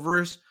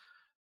turnovers,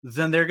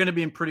 then they're going to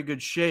be in pretty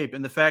good shape.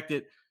 And the fact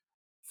that,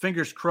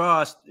 fingers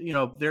crossed,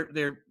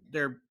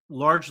 they're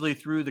largely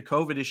through the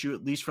COVID issue,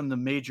 at least from the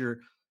major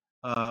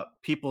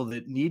people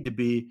that need to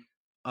be,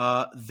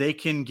 they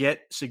can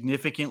get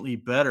significantly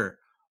better.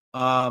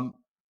 The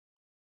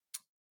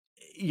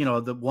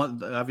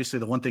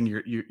one thing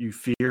you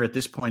fear at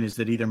this point is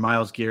that either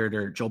Myles Garrett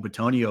or Joel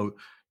Bitonio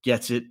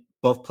gets it,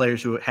 both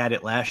players who had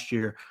it last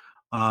year.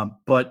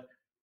 But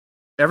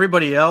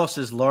everybody else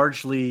has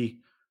largely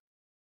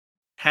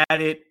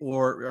had it,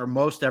 or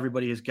most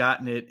everybody has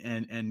gotten it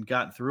and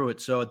gotten through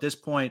it. So at this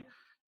point,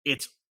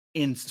 it's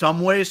in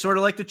some ways sort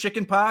of like the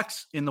chicken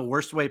pox in the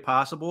worst way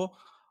possible,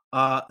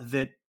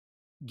 that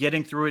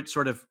getting through it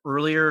sort of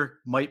earlier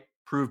might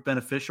prove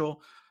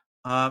beneficial.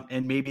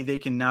 And maybe they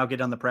can now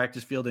get on the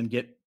practice field and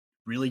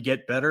really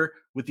get better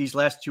with these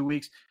last 2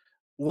 weeks.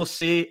 We'll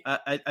see.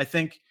 I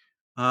think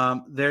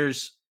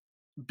there's,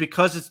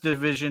 because it's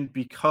division,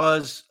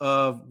 because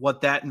of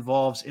what that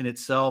involves in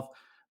itself,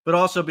 but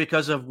also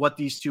because of what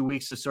these 2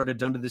 weeks have sort of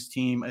done to this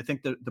team. I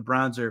think the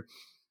Browns are,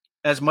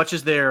 as much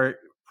as they're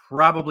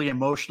probably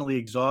emotionally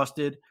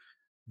exhausted,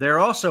 they're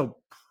also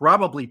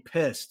probably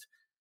pissed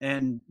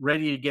and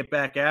ready to get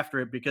back after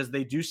it, because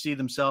they do see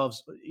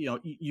themselves,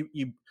 you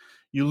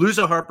lose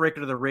a heartbreaker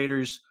to the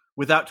Raiders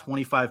without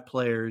 25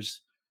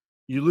 players.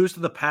 You lose to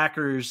the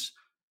Packers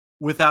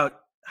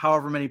without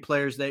however many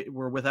players they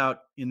were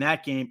without in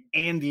that game,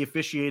 and the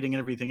officiating and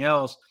everything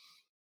else.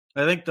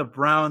 I think the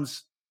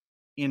Browns,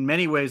 in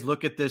many ways,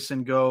 look at this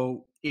and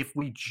go, if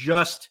we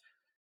just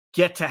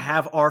get to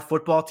have our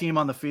football team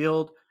on the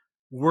field,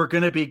 we're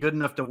going to be good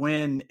enough to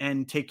win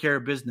and take care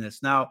of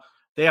business. Now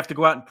they have to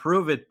go out and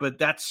prove it, but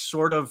that's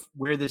sort of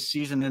where this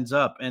season ends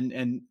up.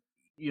 And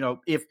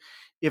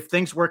if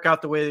things work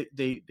out the way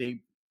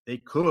they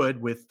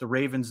could with the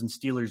Ravens and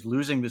Steelers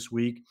losing this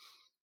week,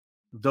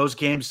 those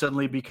games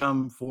suddenly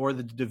become for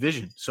the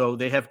division. So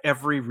they have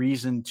every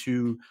reason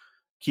to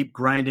keep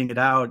grinding it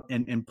out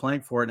and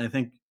playing for it. And I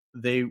think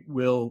they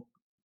will,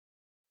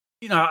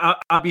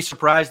 I'll be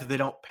surprised if they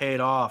don't pay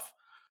it off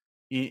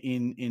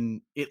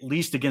in at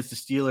least against the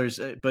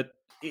Steelers. But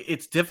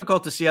it's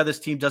difficult to see how this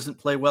team doesn't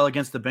play well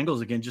against the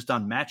Bengals again, just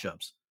on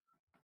matchups.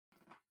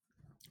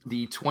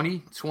 The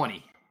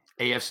 2020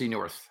 AFC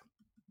North,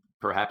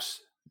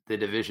 perhaps the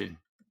division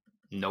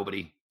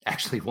nobody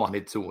actually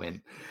wanted to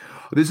win.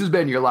 This has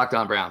been your Locked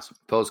On Browns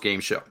post-game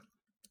show.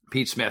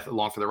 Pete Smith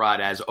along for the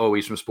ride, as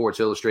always, from Sports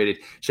Illustrated.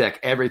 Check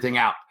everything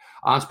out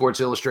on Sports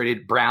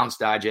Illustrated. Browns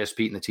Digest.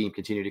 Pete and the team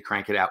continue to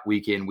crank it out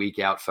week in, week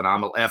out.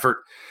 Phenomenal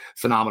effort,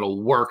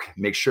 phenomenal work.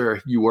 Make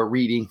sure you are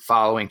reading,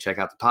 following. Check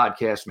out the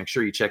podcast. Make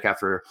sure you check out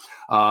for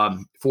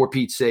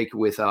Pete's Sake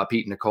with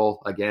Pete and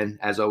Nicole. Again,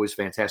 as always,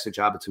 fantastic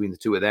job between the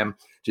two of them.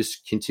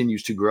 Just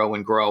continues to grow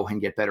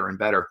and get better and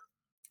better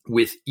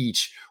with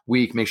each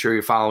week. Make sure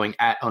you're following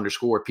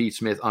 @_ Pete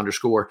Smith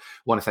 _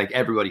 Want to thank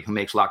everybody who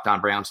makes Locked On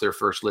Browns their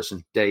first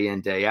listen day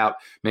in, day out.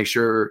 Make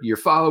sure you're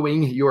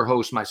following your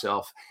host,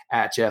 myself,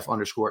 @Jeff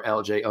 _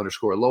 LJ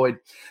 _ Lloyd.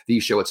 The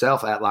show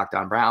itself @Locked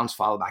On Browns.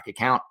 Follow back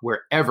account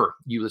wherever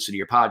you listen to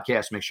your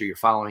podcast. Make sure you're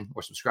following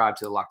or subscribe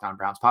to the Locked On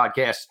Browns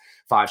podcast.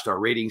 5-star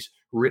ratings,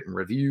 written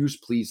reviews,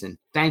 please and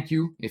thank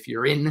you. If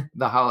you're in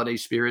the holiday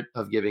spirit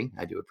of giving,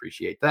 I do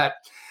appreciate that.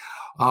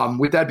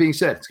 With that being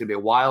said, it's going to be a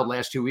wild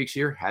last 2 weeks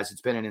here, as it's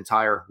been an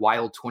entire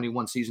wild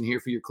 21 season here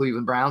for your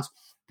Cleveland Browns.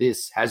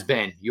 This has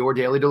been your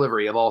daily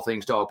delivery of all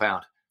things Dog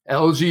Pound.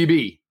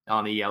 LGB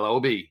on the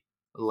LOB.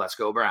 Let's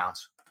go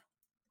Browns.